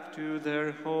back to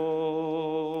their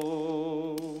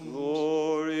home.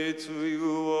 Glory to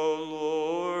you, O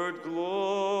Lord,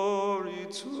 glory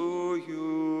to you.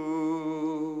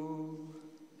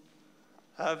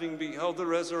 Having beheld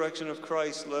the resurrection of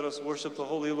Christ, let us worship the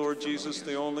Holy Lord Jesus,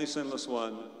 the only sinless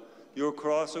one. Your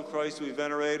cross, O Christ, we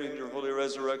venerate, and your holy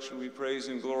resurrection we praise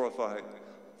and glorify.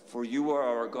 For you are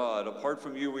our God. Apart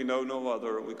from you we know no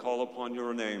other. We call upon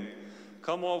your name.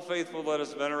 Come, all faithful, let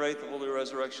us venerate the holy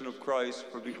resurrection of Christ.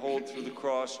 For behold, through the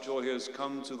cross, joy has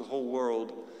come to the whole world.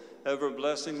 Ever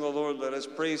blessing the Lord, let us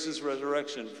praise his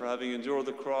resurrection. For having endured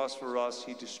the cross for us,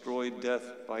 he destroyed death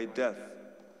by death.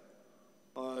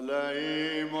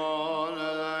 Aleimon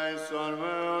eleison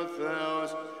me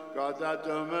Theos, κατά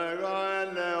το μέγα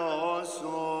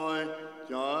ελεόσοι,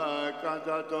 και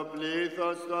κατά το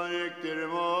πλήθος των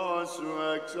εκτιρμών σου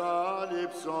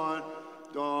εξάλληψον,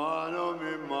 το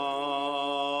άνομιμά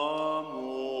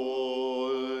μου.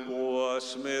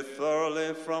 Wash me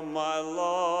thoroughly from my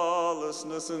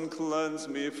lawlessness and cleanse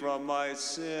me from my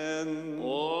sin.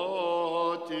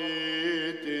 Ότι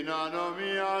την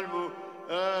ανομία μου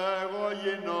εγώ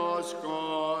γινώσκω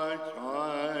και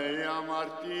η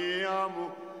αμαρτία μου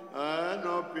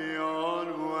ενώπιον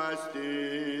μου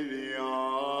εστίδια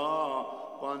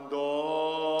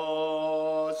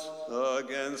παντός.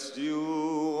 Against you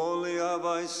only have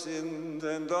I sinned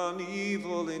and done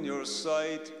evil in your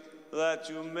sight, that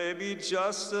you may be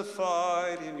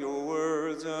justified in your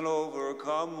words and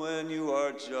overcome when you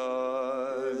are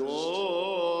judged. O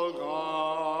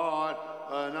God,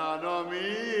 εν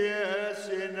ανομίες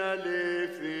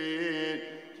συνελήφθην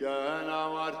και εν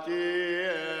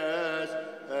αμαρτίες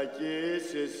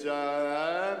εκείσησέ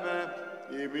με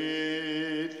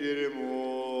ημίτηρ μου.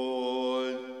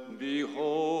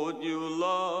 Behold, you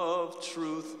love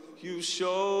truth. You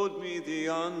showed me the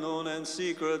unknown and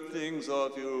secret things of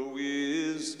your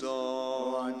wisdom.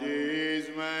 Αντίς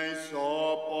με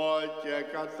ισόπο και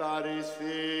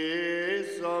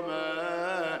καθαριστήσομαι,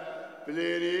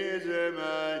 πληρίζε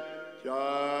με και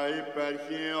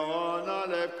υπερχιόν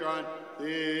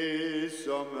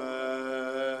αλευκανθήσομαι.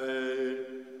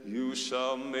 You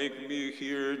shall make me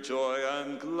hear joy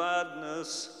and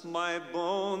gladness. My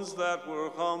bones that were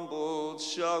humbled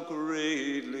shall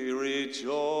greatly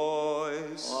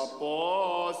rejoice.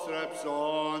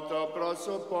 Απόστρεψον το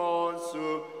πρόσωπον σου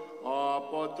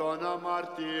από των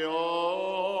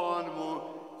αμαρτιών μου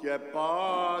και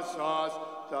πάσας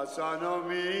τας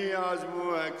ανομίας μου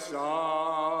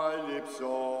εξάλληψον.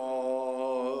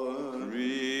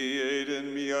 Create in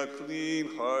me a clean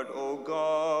heart, O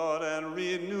God, and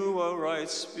renew a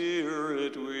right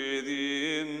spirit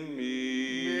within me.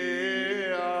 Μη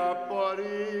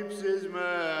απορρίψεις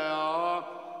με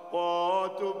από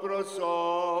του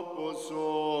προσώπου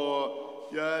σου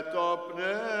και το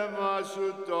πνεύμα σου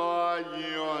το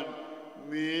Άγιον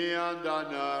μη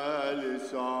αντανέλεις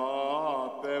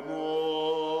απ'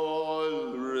 εμούν.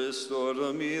 Restore to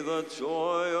me the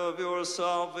joy of your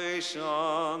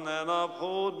salvation and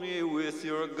uphold me with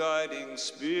your guiding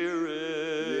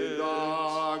spirit.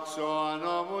 Διδάξω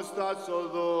ανόμους τα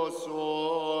οδούς σου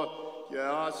και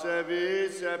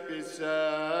ασεβείς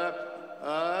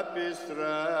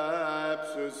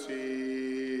επιστρέψουσι.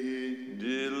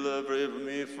 Deliver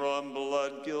me from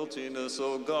blood guiltiness,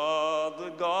 O God,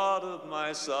 the God of my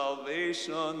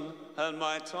salvation, and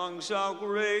my tongue shall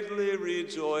greatly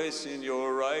rejoice in your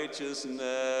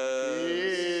righteousness.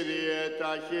 Κύριε,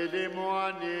 τα χείλη μου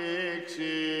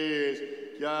ανοίξεις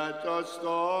και το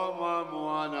στόμα μου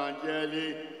αναγγέλει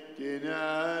την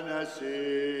ένεση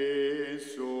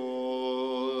σου.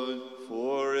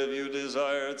 For if you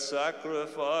desired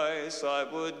sacrifice, I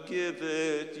would give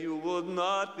it. You would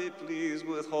not be pleased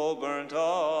with whole burnt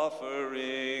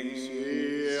offerings.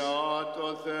 Σία το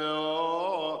Θεό,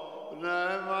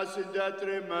 πνεύμα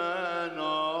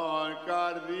συντετριμένον,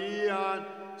 καρδίαν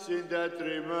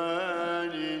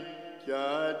συντετριμένη και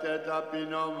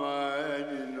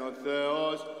τεταπεινωμένη ο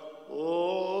Θεός,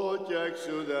 ούτε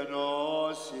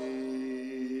εξουδενώσει.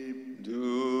 Do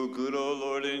good, O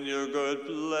Lord, in your good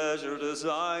pleasure to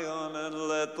Zion, and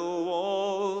let the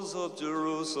walls of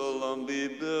Jerusalem be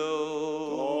built.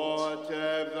 Τότε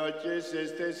ευδοκίσεις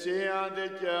θυσίαν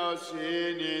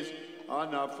δικαιοσύνης,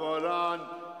 αναφοράν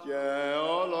και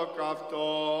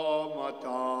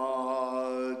ολοκαυτώματα.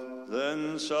 Then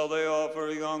shall they offer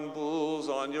young bulls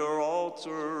on your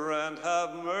altar, and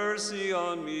have mercy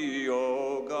on me, O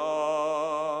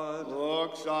God.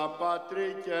 Δόξα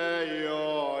Πατρί και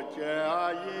Υιό και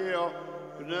Αγίο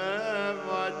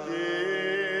Πνεύματι,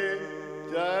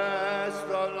 τες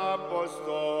των Αποστόλων,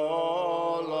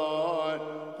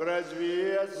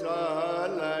 πρεσβείες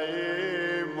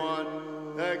ελεήμων,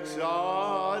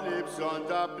 εξάλληψον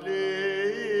τα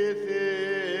πλήθη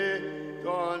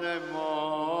των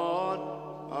εμών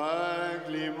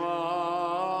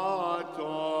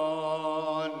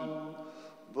εγκλημάτων.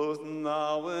 Both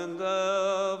now and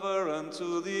ever, unto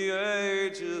the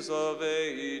ages of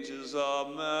ages.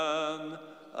 Amen.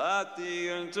 at the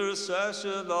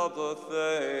intercession of the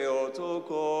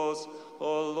Theotokos.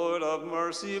 O Lord of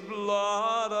mercy,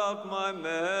 blot out my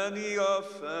many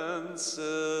offenses.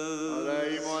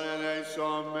 Αλεήμον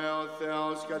ελέησον με ο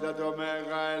Θεός κατά το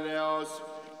μέγα ελεός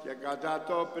και κατά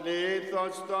το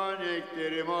πλήθος των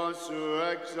εκτηρημών σου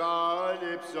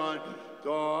εξάλληψον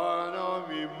το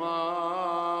όνομά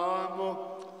μου.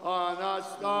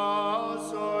 Αναστάς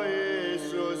ο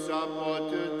Ιησούς από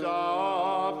του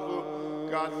τάφου,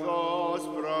 καθώς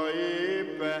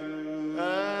προείπε,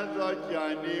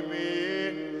 έδωκιαν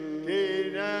ημί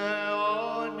την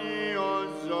αιώνιον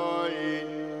ζωή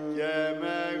και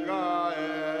μεγά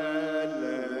ελεός.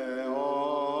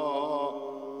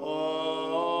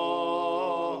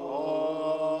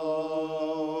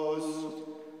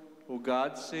 O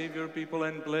God, save your people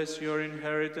and bless your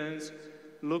inheritance.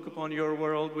 Look upon your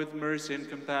world with mercy and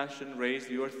compassion. Raise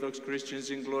the Orthodox Christians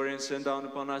in glory and send down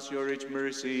upon us your rich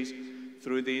mercies.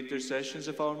 Through the intercessions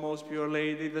of our most pure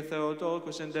Lady, the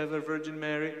Theotokos and ever Virgin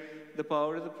Mary, the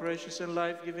power of the precious and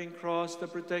life-giving cross, the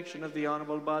protection of the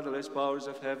honorable bodiless powers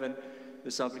of heaven, the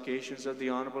supplications of the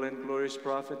honorable and glorious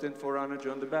prophet and forerunner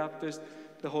John the Baptist,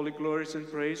 the holy, glorious, and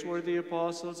praiseworthy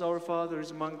apostles, our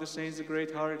fathers, among the saints, the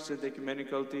great hierarchs and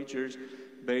ecumenical teachers,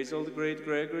 Basil, the great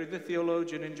Gregory, the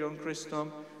theologian, and John Chrysostom,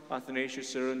 Athanasius,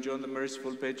 Cyril, and John the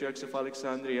Merciful, patriarchs of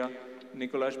Alexandria,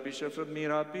 Nicholas, Bishop of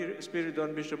Myra,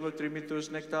 Spiridon, Bishop of Trimitus,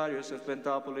 Nectarius of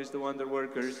Pentapolis, the wonder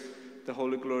workers, the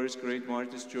holy, glorious, great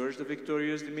martyrs, George the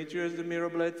Victorious, Demetrius the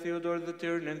Mirobled, Theodore the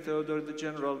Tyrant, and Theodore the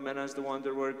General, Menas the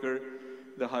wonder worker,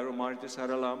 the Hieromartyrs,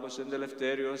 Haralambos and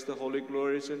Eleftherios, the holy,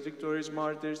 glorious, and victorious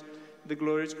martyrs, the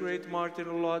glorious great martyr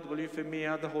laudable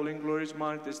Euphemia, the holy and glorious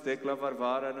martyrs, Thecla,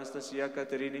 Varvara, Anastasia,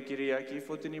 Katerini, Kyriaki,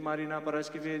 Fotini, Marina,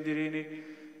 Paraskevi, and Irini,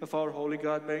 of our holy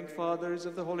God-bearing fathers,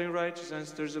 of the holy and righteous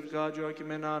ancestors of God, Joachim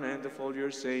and Anna, and of all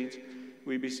your saints.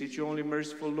 We beseech you, only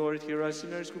merciful Lord, hear us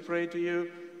sinners who pray to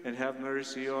you, and have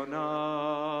mercy on us.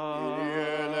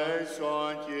 Kyrie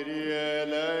eleison, Kyrie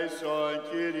eleison,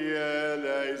 Kyrie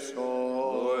eleison.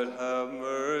 Lord have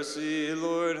mercy,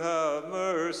 Lord have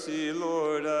mercy,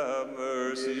 Lord have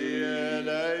mercy. Kyrie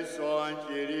eleison,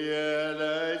 Kyrie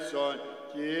eleison,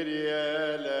 Kyrie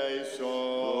eleison.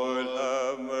 Lord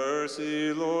have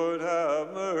mercy, Lord have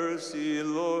mercy,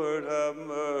 Lord have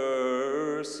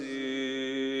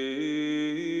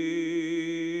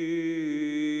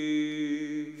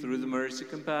mercy. Through the mercy,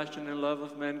 compassion, and love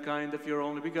of mankind of your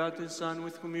only begotten Son,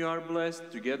 with whom you are blessed,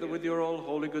 together with your all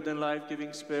holy, good, and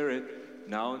life-giving Spirit,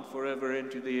 now and forever,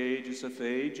 into the ages of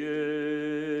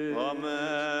ages.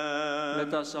 Amen.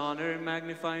 Let us honor and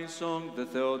magnify in song the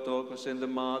Theotokos and the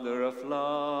Mother of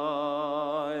Light.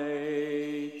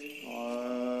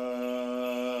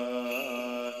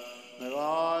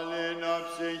 Μεγάλην ο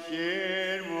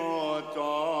ψυχήν μου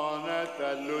τον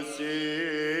εθελουσίος,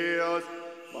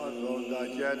 παθόντα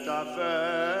και τα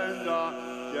φέντα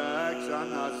και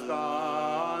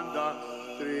ξαναστάντα,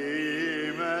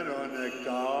 τρίμερον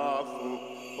εκτάφου,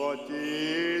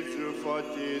 φωτίζου,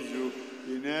 φωτίζου,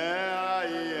 η νέα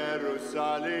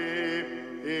Ιερουσαλήμ,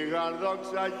 η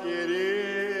γαρδόξα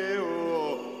Κυρίου,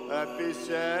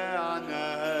 επίσε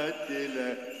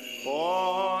ανέτειλε,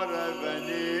 πόρευεν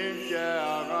και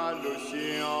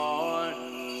αγαλουσιών,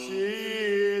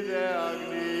 σίδε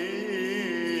αγνή,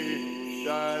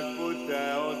 τε που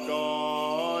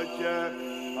Θεοτόκε,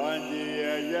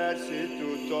 αντιεγέρση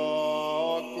του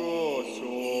τόκου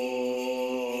σου.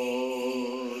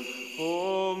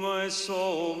 Oh, my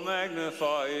soul,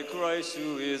 magnify Christ,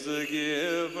 who is the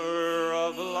giver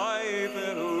of life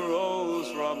and who rose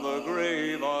from the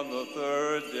grave on the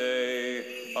third day.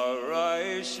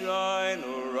 Arise, shine,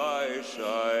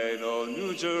 O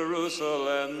New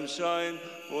Jerusalem, shine,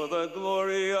 for the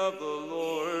glory of the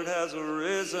Lord has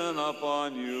risen upon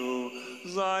you.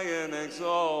 Zion,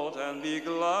 exalt and be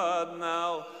glad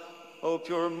now. O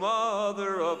pure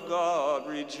Mother of God,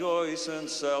 rejoice in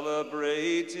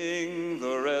celebrating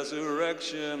the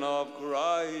resurrection of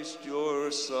Christ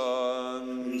your Son.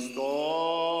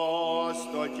 Χριστός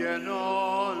το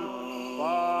κενόν,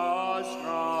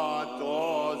 Πάσχα το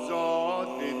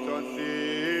ζώθη το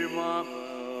θύμα,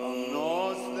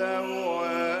 αμνός Θεού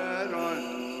έρων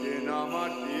την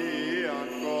αμαρτίαν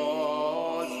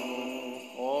κόσμου,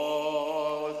 ο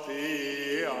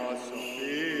Θείας ο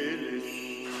Φίλης,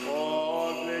 ο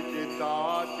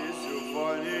γλυκητάτης σου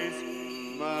φωνής,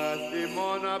 με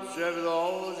θυμώνα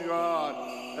ψευδός γάρ,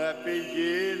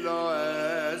 επιγύλω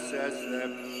έσεστε,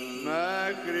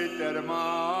 μέχρι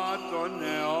τερμάτων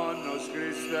αιώνος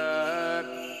Χριστέ,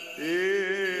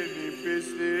 είναι η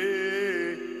πιστή,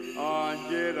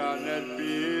 άγκυραν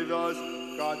ελπίδος,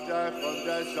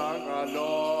 κατέχοντες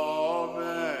αγαλόμεθα.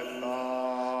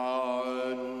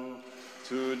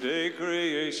 Today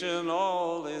creation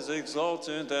all is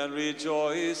exultant and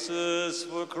rejoices,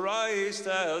 for Christ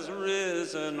has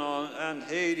risen and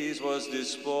Hades was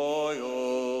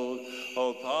despoiled.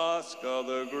 O Pascha,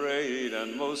 the great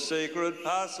and most sacred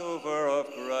Passover of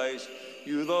Christ,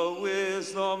 you the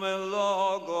wisdom and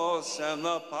logos and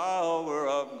the power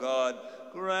of God,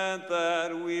 grant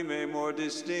that we may more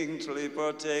distinctly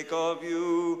partake of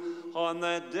you on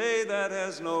that day that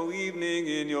has no evening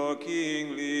in your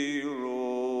kingly rule.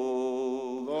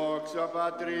 Δόξα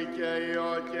Πατρί και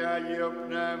Υιό και Αγίου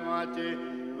Πνεύματι,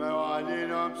 με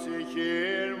αλλήνων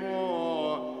ψυχήν μου,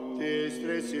 της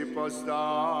τρεις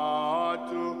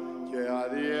υποστάτου και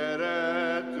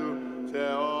αδιαιρέτου,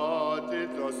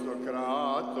 Θεότητος το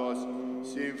κράτος,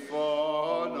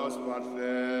 συμφώνος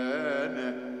Παρθένε,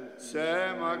 σε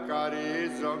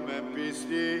μακαρίζω με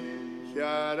πίστη,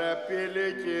 χαίρε πύλη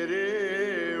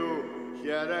Κυρίου,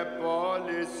 χαίρε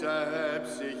πόλης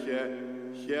έψυχε,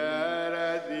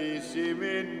 χαίρε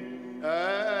δυσιμήν,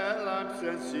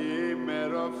 έλαμψεν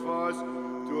σήμερο φως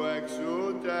του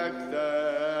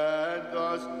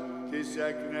εξούτεχθέντος της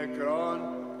εκ νεκρών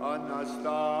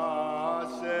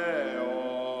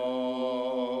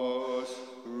Αναστάσεως.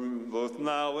 Both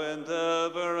now and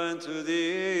ever and to the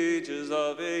ages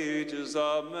of ages,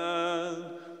 amen.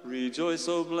 Rejoice,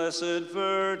 O Blessed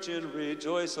Virgin,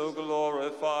 rejoice, O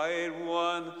glorified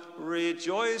one.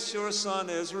 Rejoice, your Son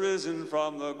is risen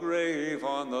from the grave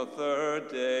on the third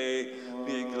day.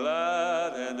 Be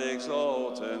glad and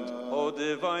exultant, O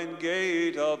divine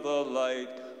gate of the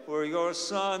light. For your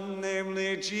Son,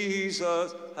 namely Jesus,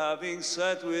 having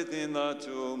sat within the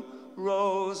tomb,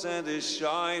 rose and is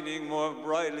shining more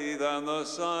brightly than the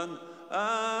sun,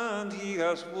 and he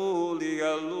has fully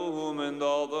illumined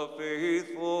all the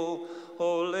faithful. O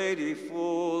Lady,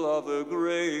 full of the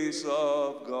grace of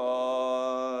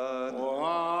God. Ο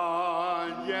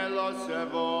άγγελος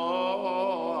ευώτη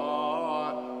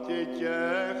και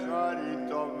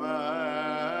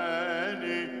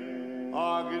χαριτωμένη,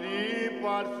 αγνή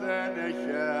Παρθένε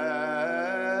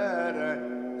χαίρε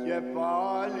και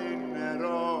πάλι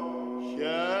νερό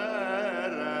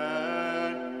χαίρε,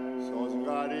 σως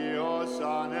γαριός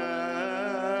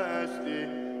ανέστη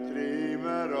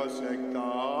τρίμερος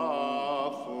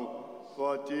εκτάφου,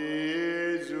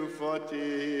 φωτίζου,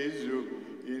 φωτίζου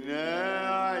η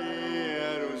νέα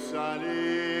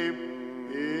Ιερουσαλήμ,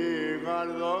 η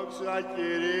γαρδόξα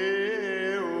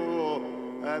Κυρίου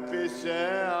επί σε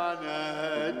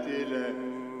ανέτειλε,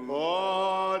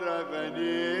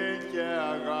 όρευενη και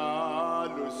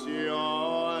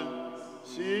αγάλουσιον,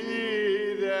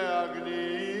 σίδε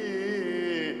αγνή,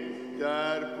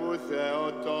 τερπου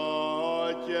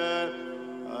Θεοτόκε,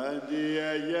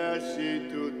 αντιεγέση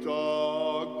του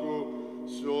τόκου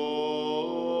σου.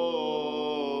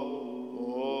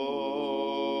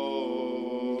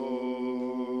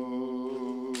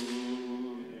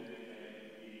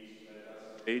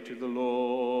 Pray to the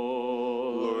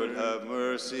Lord. Lord, have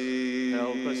mercy.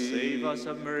 Help us, save us,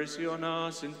 have mercy on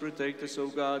us, and protect us, O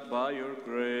God, by your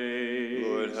grace.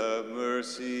 Lord, have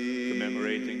mercy.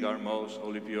 Commemorating our most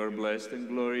holy, pure, blessed, and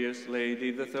glorious Lady,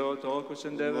 the Theotokos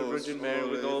and ever Virgin Mary,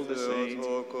 with all the saints,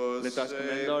 let us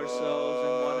commend ourselves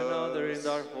and one another in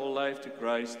our whole life to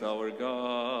Christ our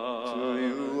God. To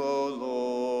you, O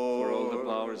Lord. For all the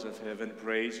powers of heaven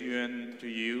praise you, and to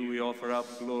you we offer up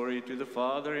glory, to the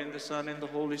Father, and the Son, and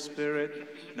the Holy Spirit,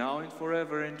 now and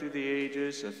forever, and to the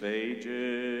ages of ages.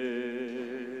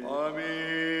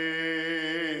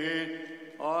 Αμήν.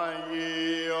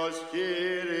 Αγίος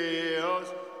Κύριος,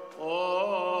 ο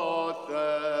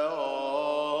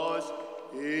Θεός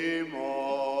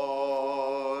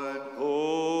ημών.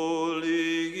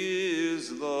 Holy is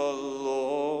the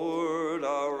Lord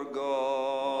our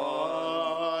God.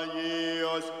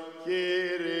 Αγίος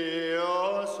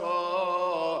Κύριος, ο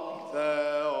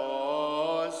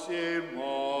Θεός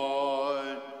ημών.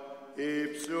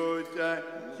 Υψούτε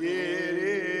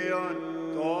Κύριον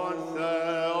τον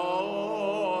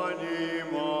Θεόν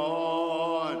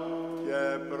ημών και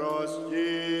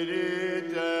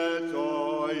προσκυνείτε το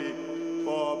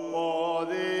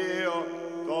υποπόδιο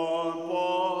των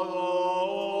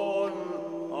πόδων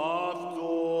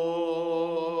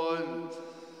αυτών.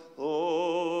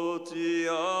 Ότι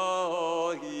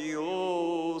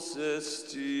Άγιος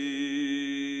εστί.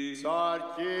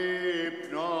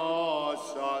 Σαρκύπνος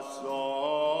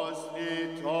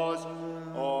ασώσνητος,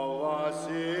 ο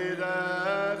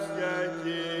βασιλεύς και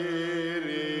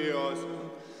Κύριος,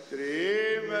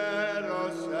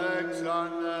 τρίμερος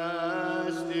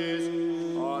εξανέστης,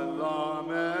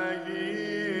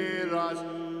 αδαμεγύρας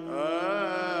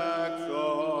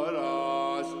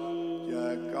εκθοράς και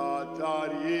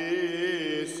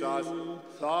καταργήσας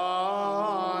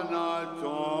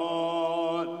θάνατον,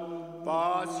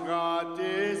 Πάσχα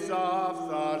της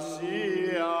αυθαρσίας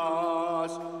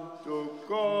του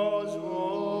κόσμου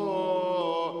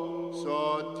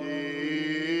σωτήριον.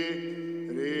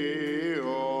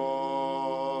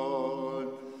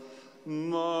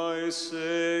 My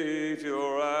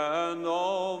Savior and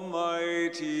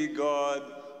Almighty God,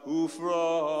 who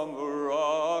from a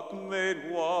rock made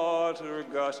water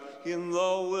gush in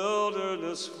the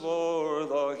wilderness for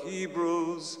the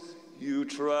Hebrews, you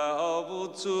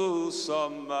traveled to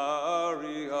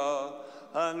Samaria,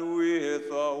 and with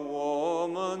a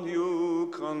woman you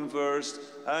conversed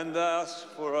and asked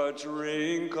for a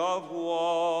drink of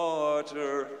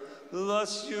water.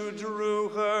 Thus you drew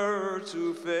her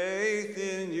to faith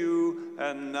in you,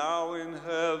 and now in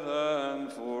heaven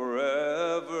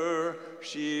forever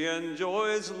she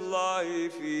enjoys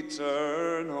life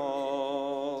eternal.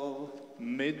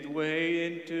 Midway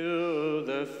into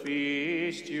the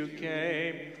feast you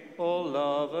came, O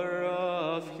lover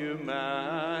of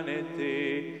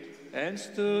humanity, and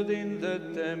stood in the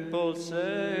temple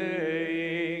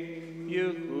saying, you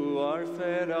who are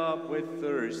fed up with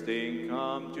thirsting,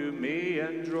 come to me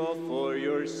and draw for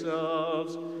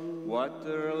yourselves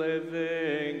water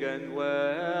living and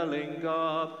welling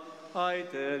up. I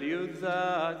tell you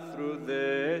that through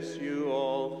this you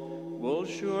all will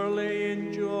surely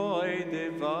enjoy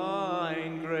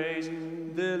divine grace,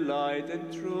 delight in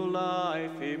true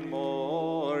life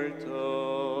immortal.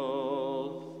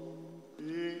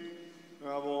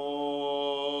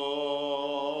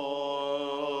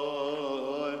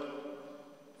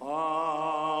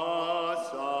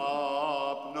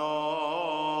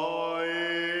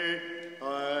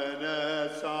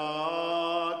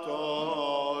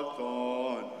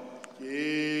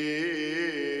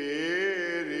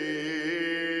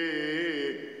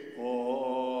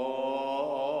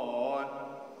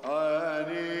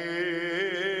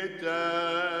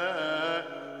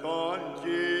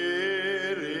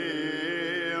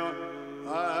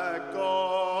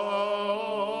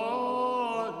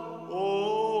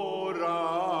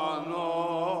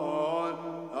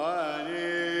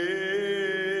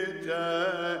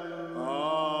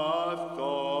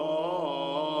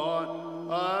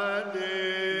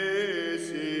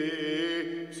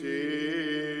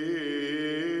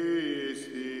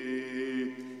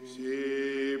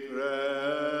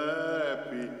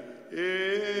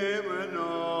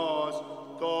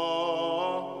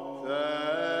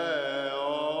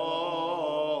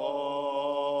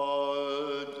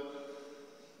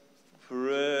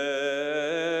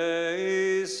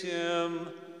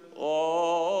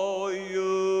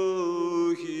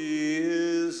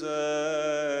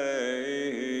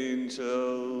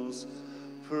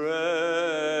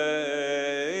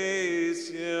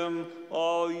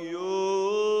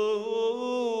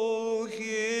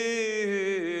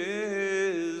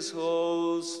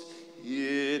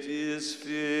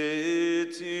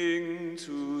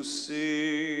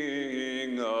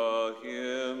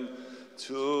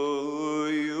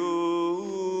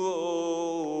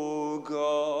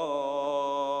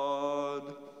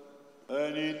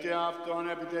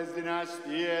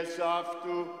 Δυναστείες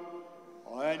αυτού,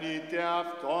 ενείται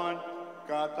αυτόν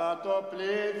κατά το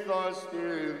πλήθος τη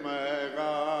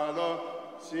μεγάλο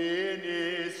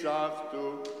συνής αυτού,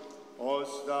 ο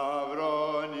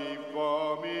σταυρόν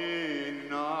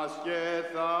υπομείνας και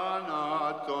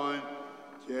θάνατον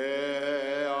και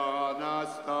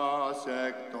Αναστάς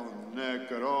εκ των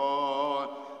νεκρών,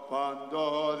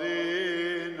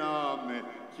 παντοδύναμε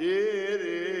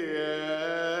Κύριε,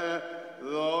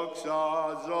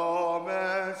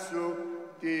 δοξαζόμεν σου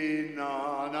την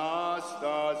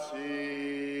Ανάσταση.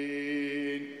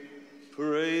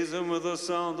 Praise him with the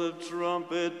sound of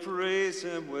trumpet, praise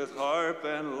him with harp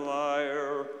and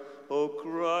lyre. O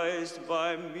Christ,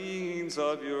 by means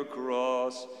of your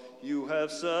cross, you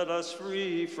have set us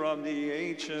free from the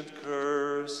ancient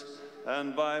curse,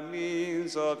 and by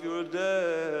means of your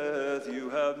death you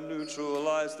have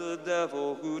neutralized the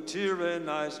devil who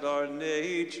tyrannized our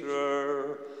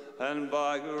nature, and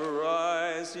by your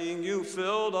rising you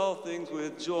filled all things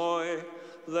with joy.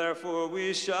 Therefore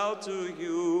we shout to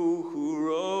you who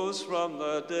rose from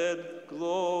the dead,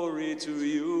 glory to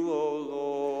you, O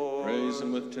Lord. Praise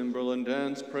him with timbrel and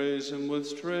dance, praise him with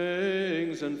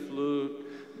strings and flute.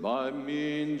 By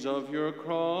means of your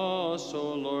cross,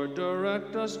 O Lord,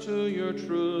 direct us to your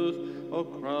truth, O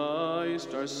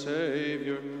Christ, our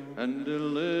Savior, and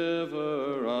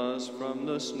deliver us from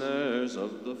the snares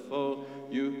of the foe.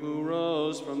 You who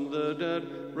rose from the dead,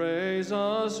 raise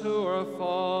us who are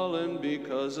fallen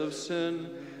because of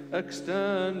sin,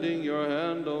 extending your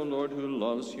hand, O Lord, who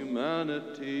loves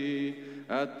humanity,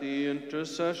 at the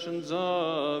intercessions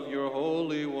of your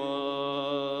Holy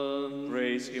One.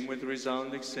 Praise him with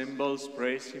resounding cymbals,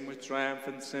 praise him with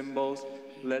triumphant cymbals.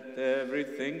 Let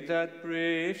everything that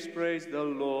breathes praise the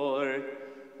Lord.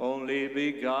 Only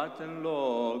begotten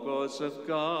Logos of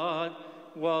God,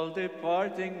 while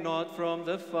departing not from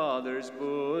the Father's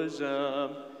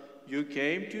bosom, you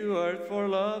came to earth for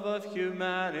love of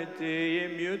humanity,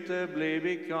 immutably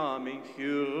becoming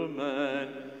human.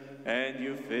 And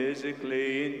you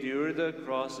physically endured the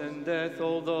cross and death,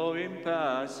 although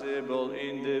impassible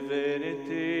in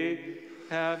divinity.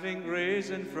 Having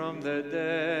risen from the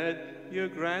dead, you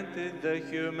granted the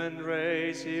human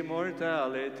race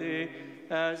immortality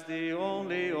as the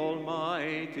only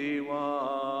Almighty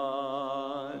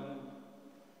One.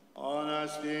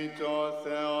 Αναστήτω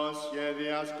Θεός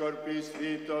σχέδιας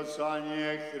κορπιστήτωσαν οι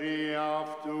εχθροί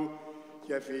αυτού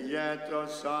και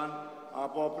φυγέτωσαν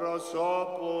από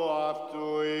προσώπου αυτού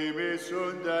οι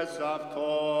μισούντες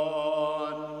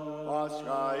αυτόν.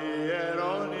 Πάσχα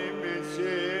ιερών ημιν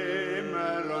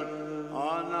σήμερον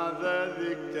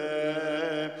αναδέδεικτέ,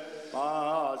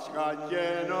 Πάσχα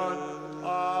καινών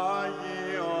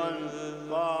Άγιον,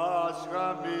 Πάσχα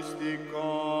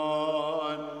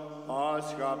μυστικών,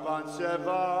 Πάσχα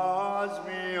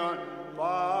πανσεβάσμιον,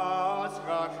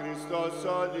 Πάσχα Χριστός ο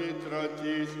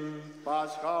λυτρωτής,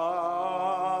 Πάσχα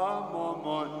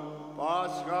μόμον,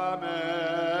 Πάσχα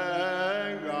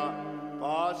μέγα,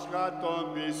 Πάσχα των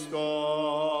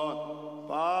πιστών,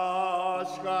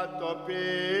 Πάσχα το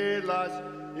πύλας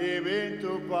ημίν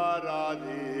του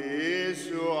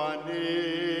παραδείσου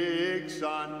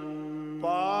ανοίξαν,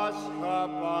 Πάσχα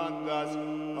πάντας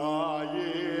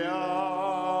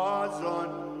αγιάζων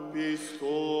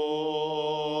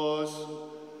πιστός.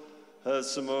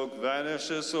 As smoke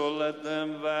vanishes, so let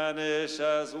them vanish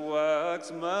as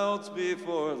wax melts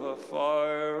before the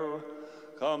fire.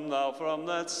 Come now from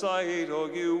that sight, O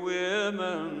you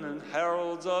women and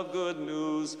heralds of good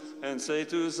news, and say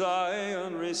to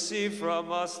Zion, receive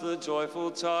from us the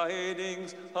joyful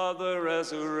tidings of the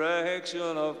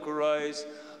resurrection of Christ.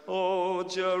 O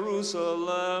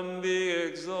Jerusalem, be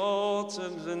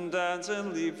exultant and dance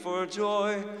and leap for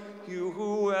joy, you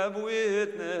who have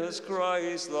witnessed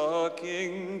Christ the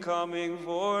King coming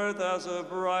forth as a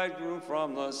bridegroom from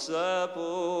the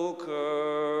sepulchre.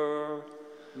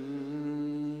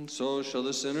 So shall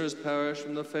the sinners perish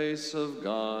from the face of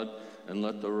God, and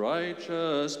let the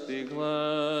righteous be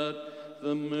glad.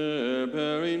 The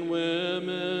myrrh-bearing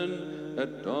women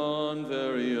at dawn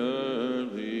very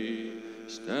early,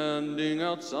 standing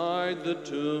outside the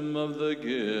tomb of the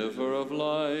giver of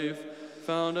life,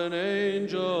 found an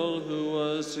angel who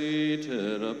was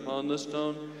seated upon the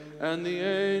stone, and the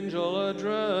angel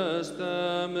addressed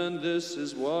them, and this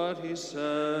is what he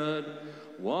said: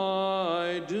 Why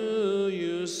do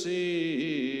you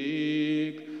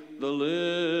seek the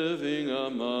living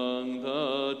among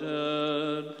the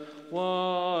dead?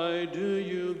 Why do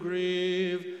you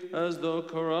grieve as though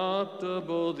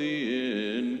corruptible the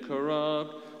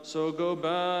incorrupt? So go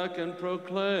back and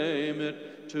proclaim it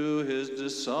to his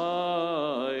disciples.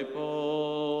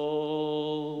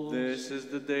 This is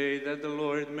the day that the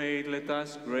Lord made. Let us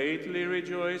greatly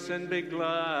rejoice and be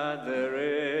glad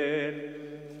therein.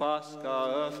 Pascha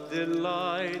of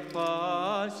delight,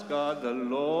 Pascha, the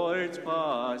Lord's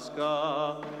Pascha.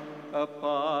 A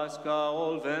Pascha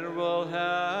all venerable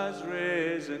has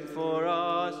risen for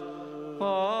us.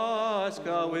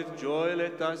 Pascha, with joy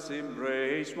let us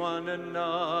embrace one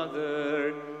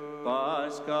another.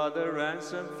 Pascha, the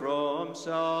ransom from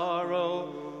sorrow.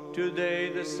 Today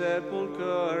the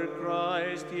sepulchre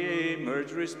Christ ye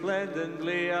emerge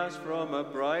resplendently as from a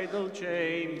bridal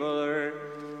chamber.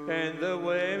 And the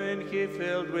women he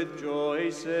filled with joy,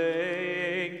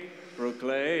 saying,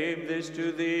 proclaim this to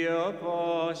the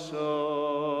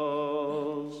apostles.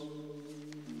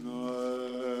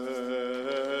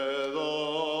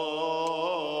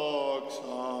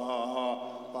 Doxa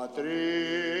Patri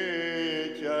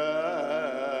και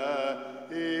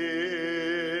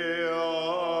Υιό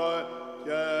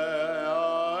και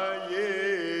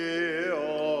Αγίο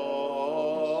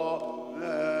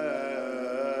Πνεύματι,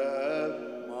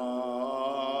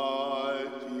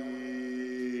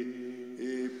 η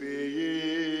πηγή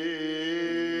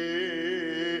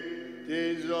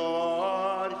της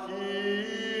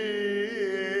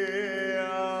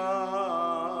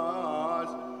ζωαρχίας,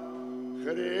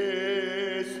 Χριστός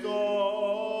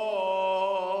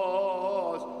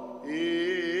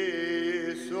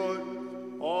Ιησούς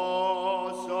ο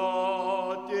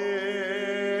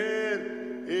σωτήρ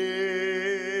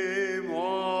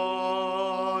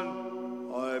ημών,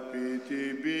 επί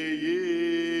την πηγή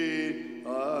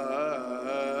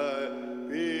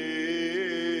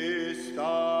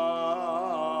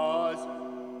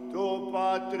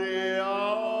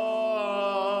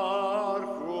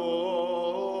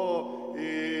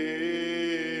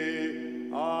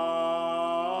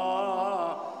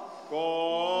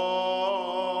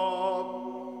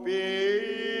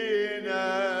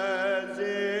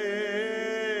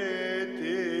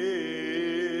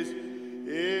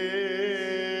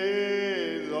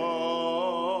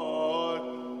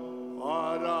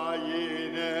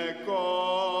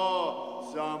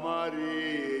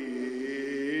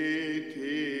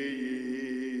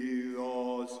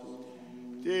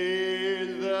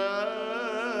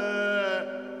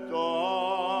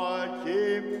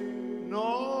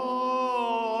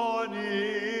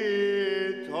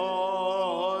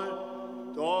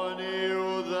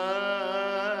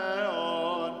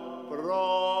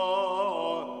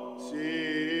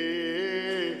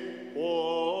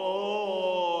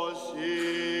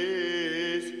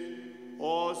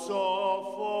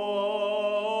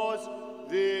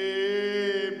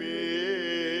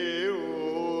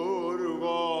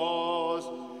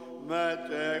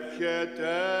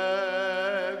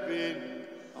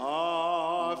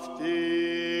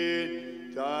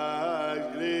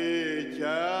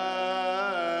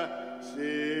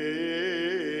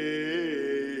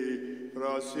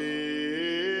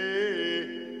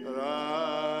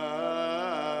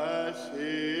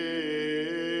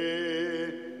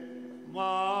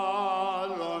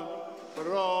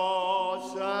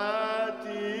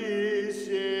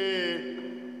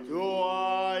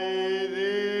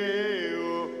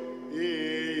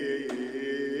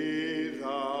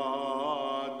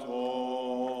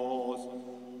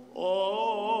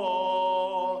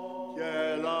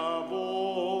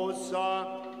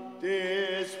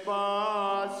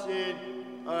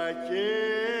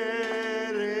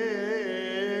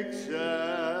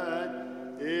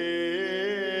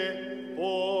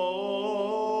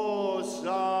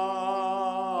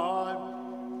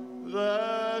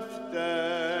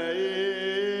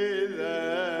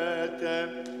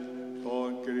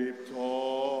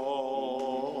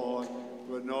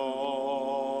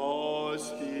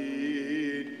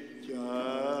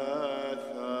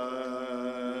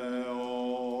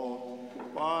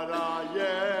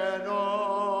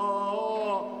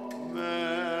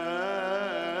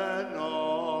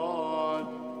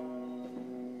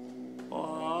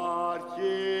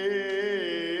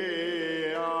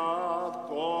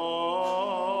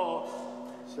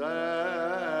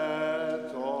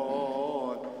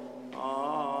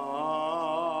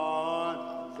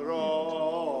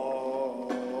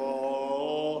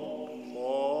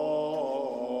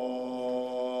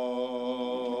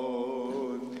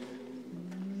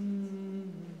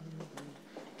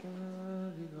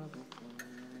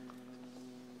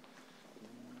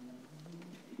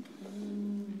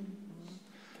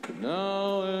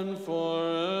now and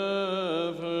forever,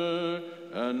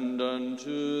 and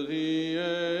unto the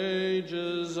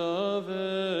ages of ages.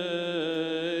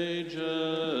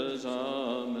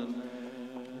 Amen.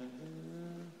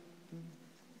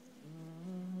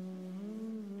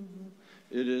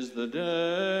 It is the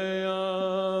day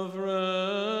of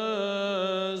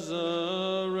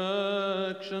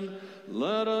resurrection.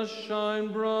 Let us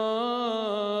shine brightly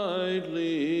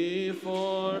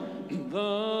for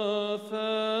the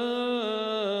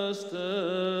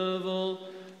festival,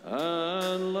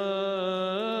 and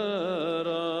let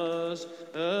us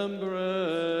embrace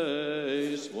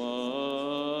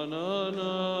one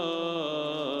another.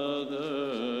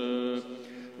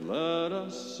 Let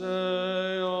us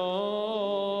say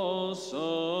also,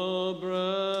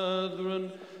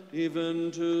 brethren,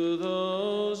 even to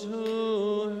those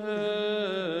who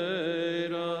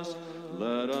hate us,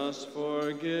 let us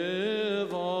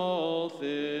forgive all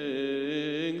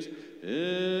things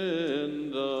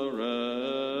in the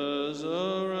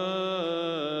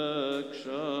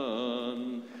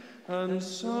resurrection.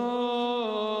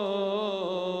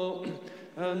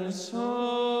 And so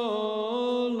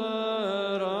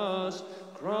let us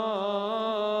cry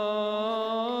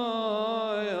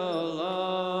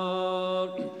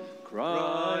aloud,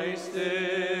 Christ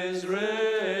is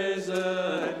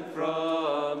risen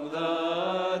from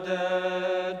the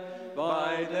dead,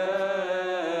 by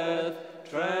death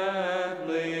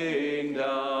trampling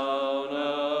down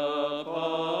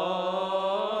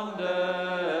upon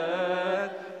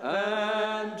death,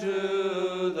 and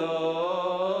to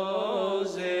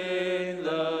those in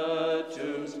the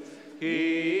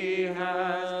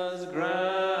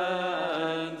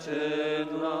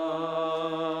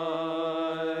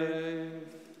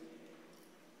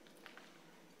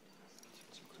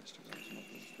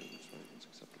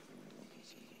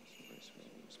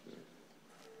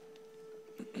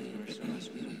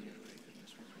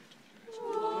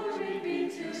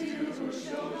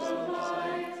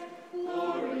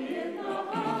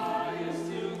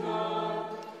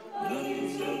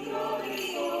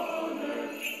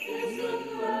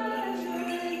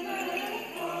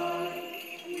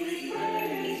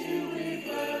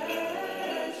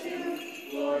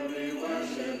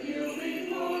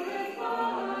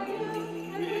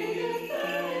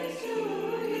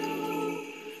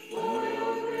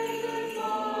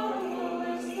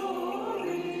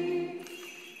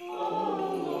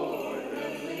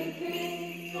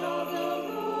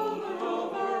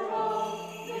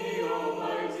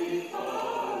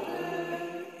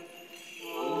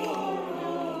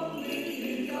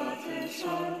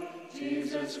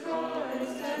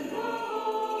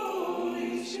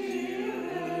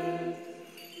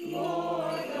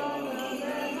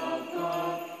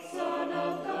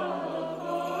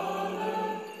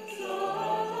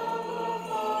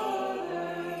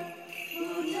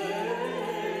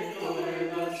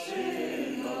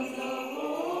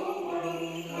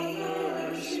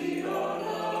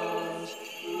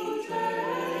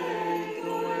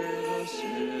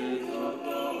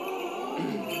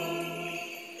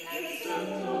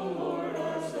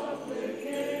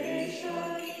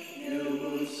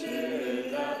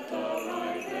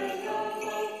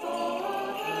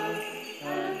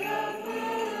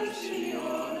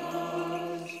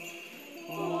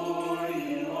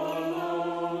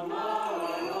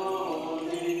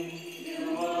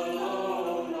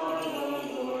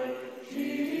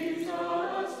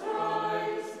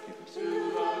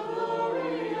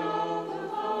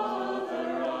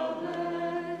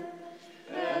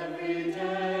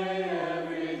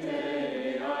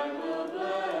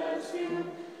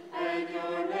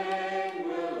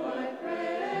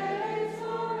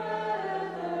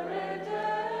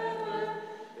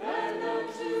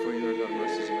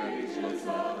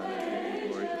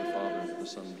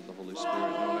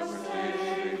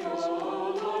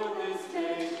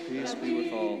peace be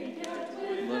with all.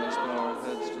 And let us bow our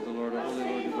heads to the Lord, our holy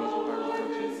Lord, who goes with our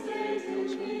churches.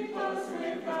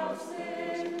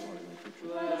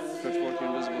 Stretch forth your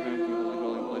invisible hand from your holy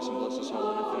dwelling place and bless us all,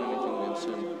 and if in anything we have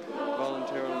sinned,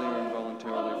 voluntarily or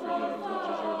involuntarily, forgive as much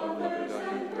as you have done, loving God,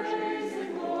 and worship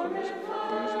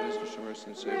for yours it is to show mercy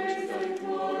and save us, O God, and to the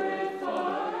glory of the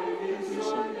Father, and to the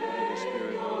Son, and to the Holy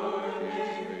Spirit, now and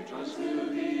ever, in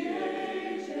the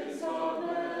ages of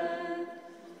ages.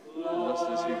 Blessed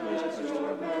is he who is pledged to God,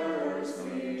 and to the Lord, is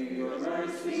known unto you.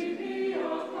 Mercy be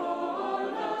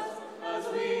upon us, as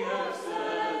we have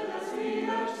said, as we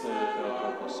have said,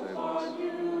 help us save us.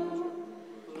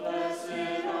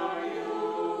 Blessed are you,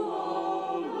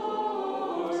 O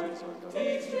Lord.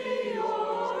 Teach me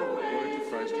your ways. Glory to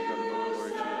Christ, our God, and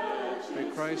glory to you. May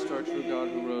Christ, our true God,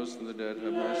 who rose from the dead,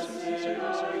 have mercy on us and save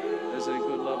us. As a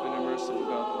good, loving, and merciful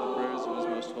God, through the prayers of his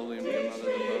most holy and pure Mother, the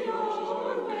love, mercies, and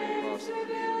life-giving cross,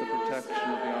 the protection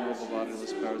of the honorable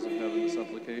bodiless powers of heaven, the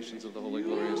supplications of the holy,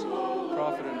 glorious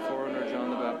prophet and forerunner John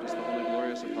the Baptist, the holy,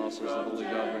 glorious apostles, the holy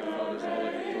God-bearing fathers, the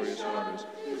holy, victorious martyrs,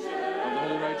 of the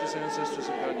holy, righteous ancestors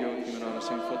of God, Joachim and Anna,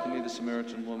 Saint Philippi, the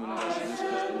Samaritan woman, and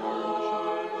Basiliscus, the martyr and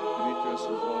bishop, Demetrius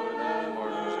and Paul, the holy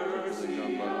martyrs, particularly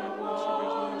John Barnabas, holy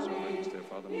Sergius, Moses, and Magnus, their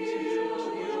father, and saints, and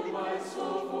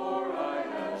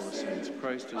all the saints.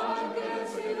 Christ is risen from the dead,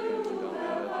 by death, and down,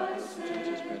 and death, and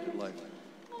has granted life.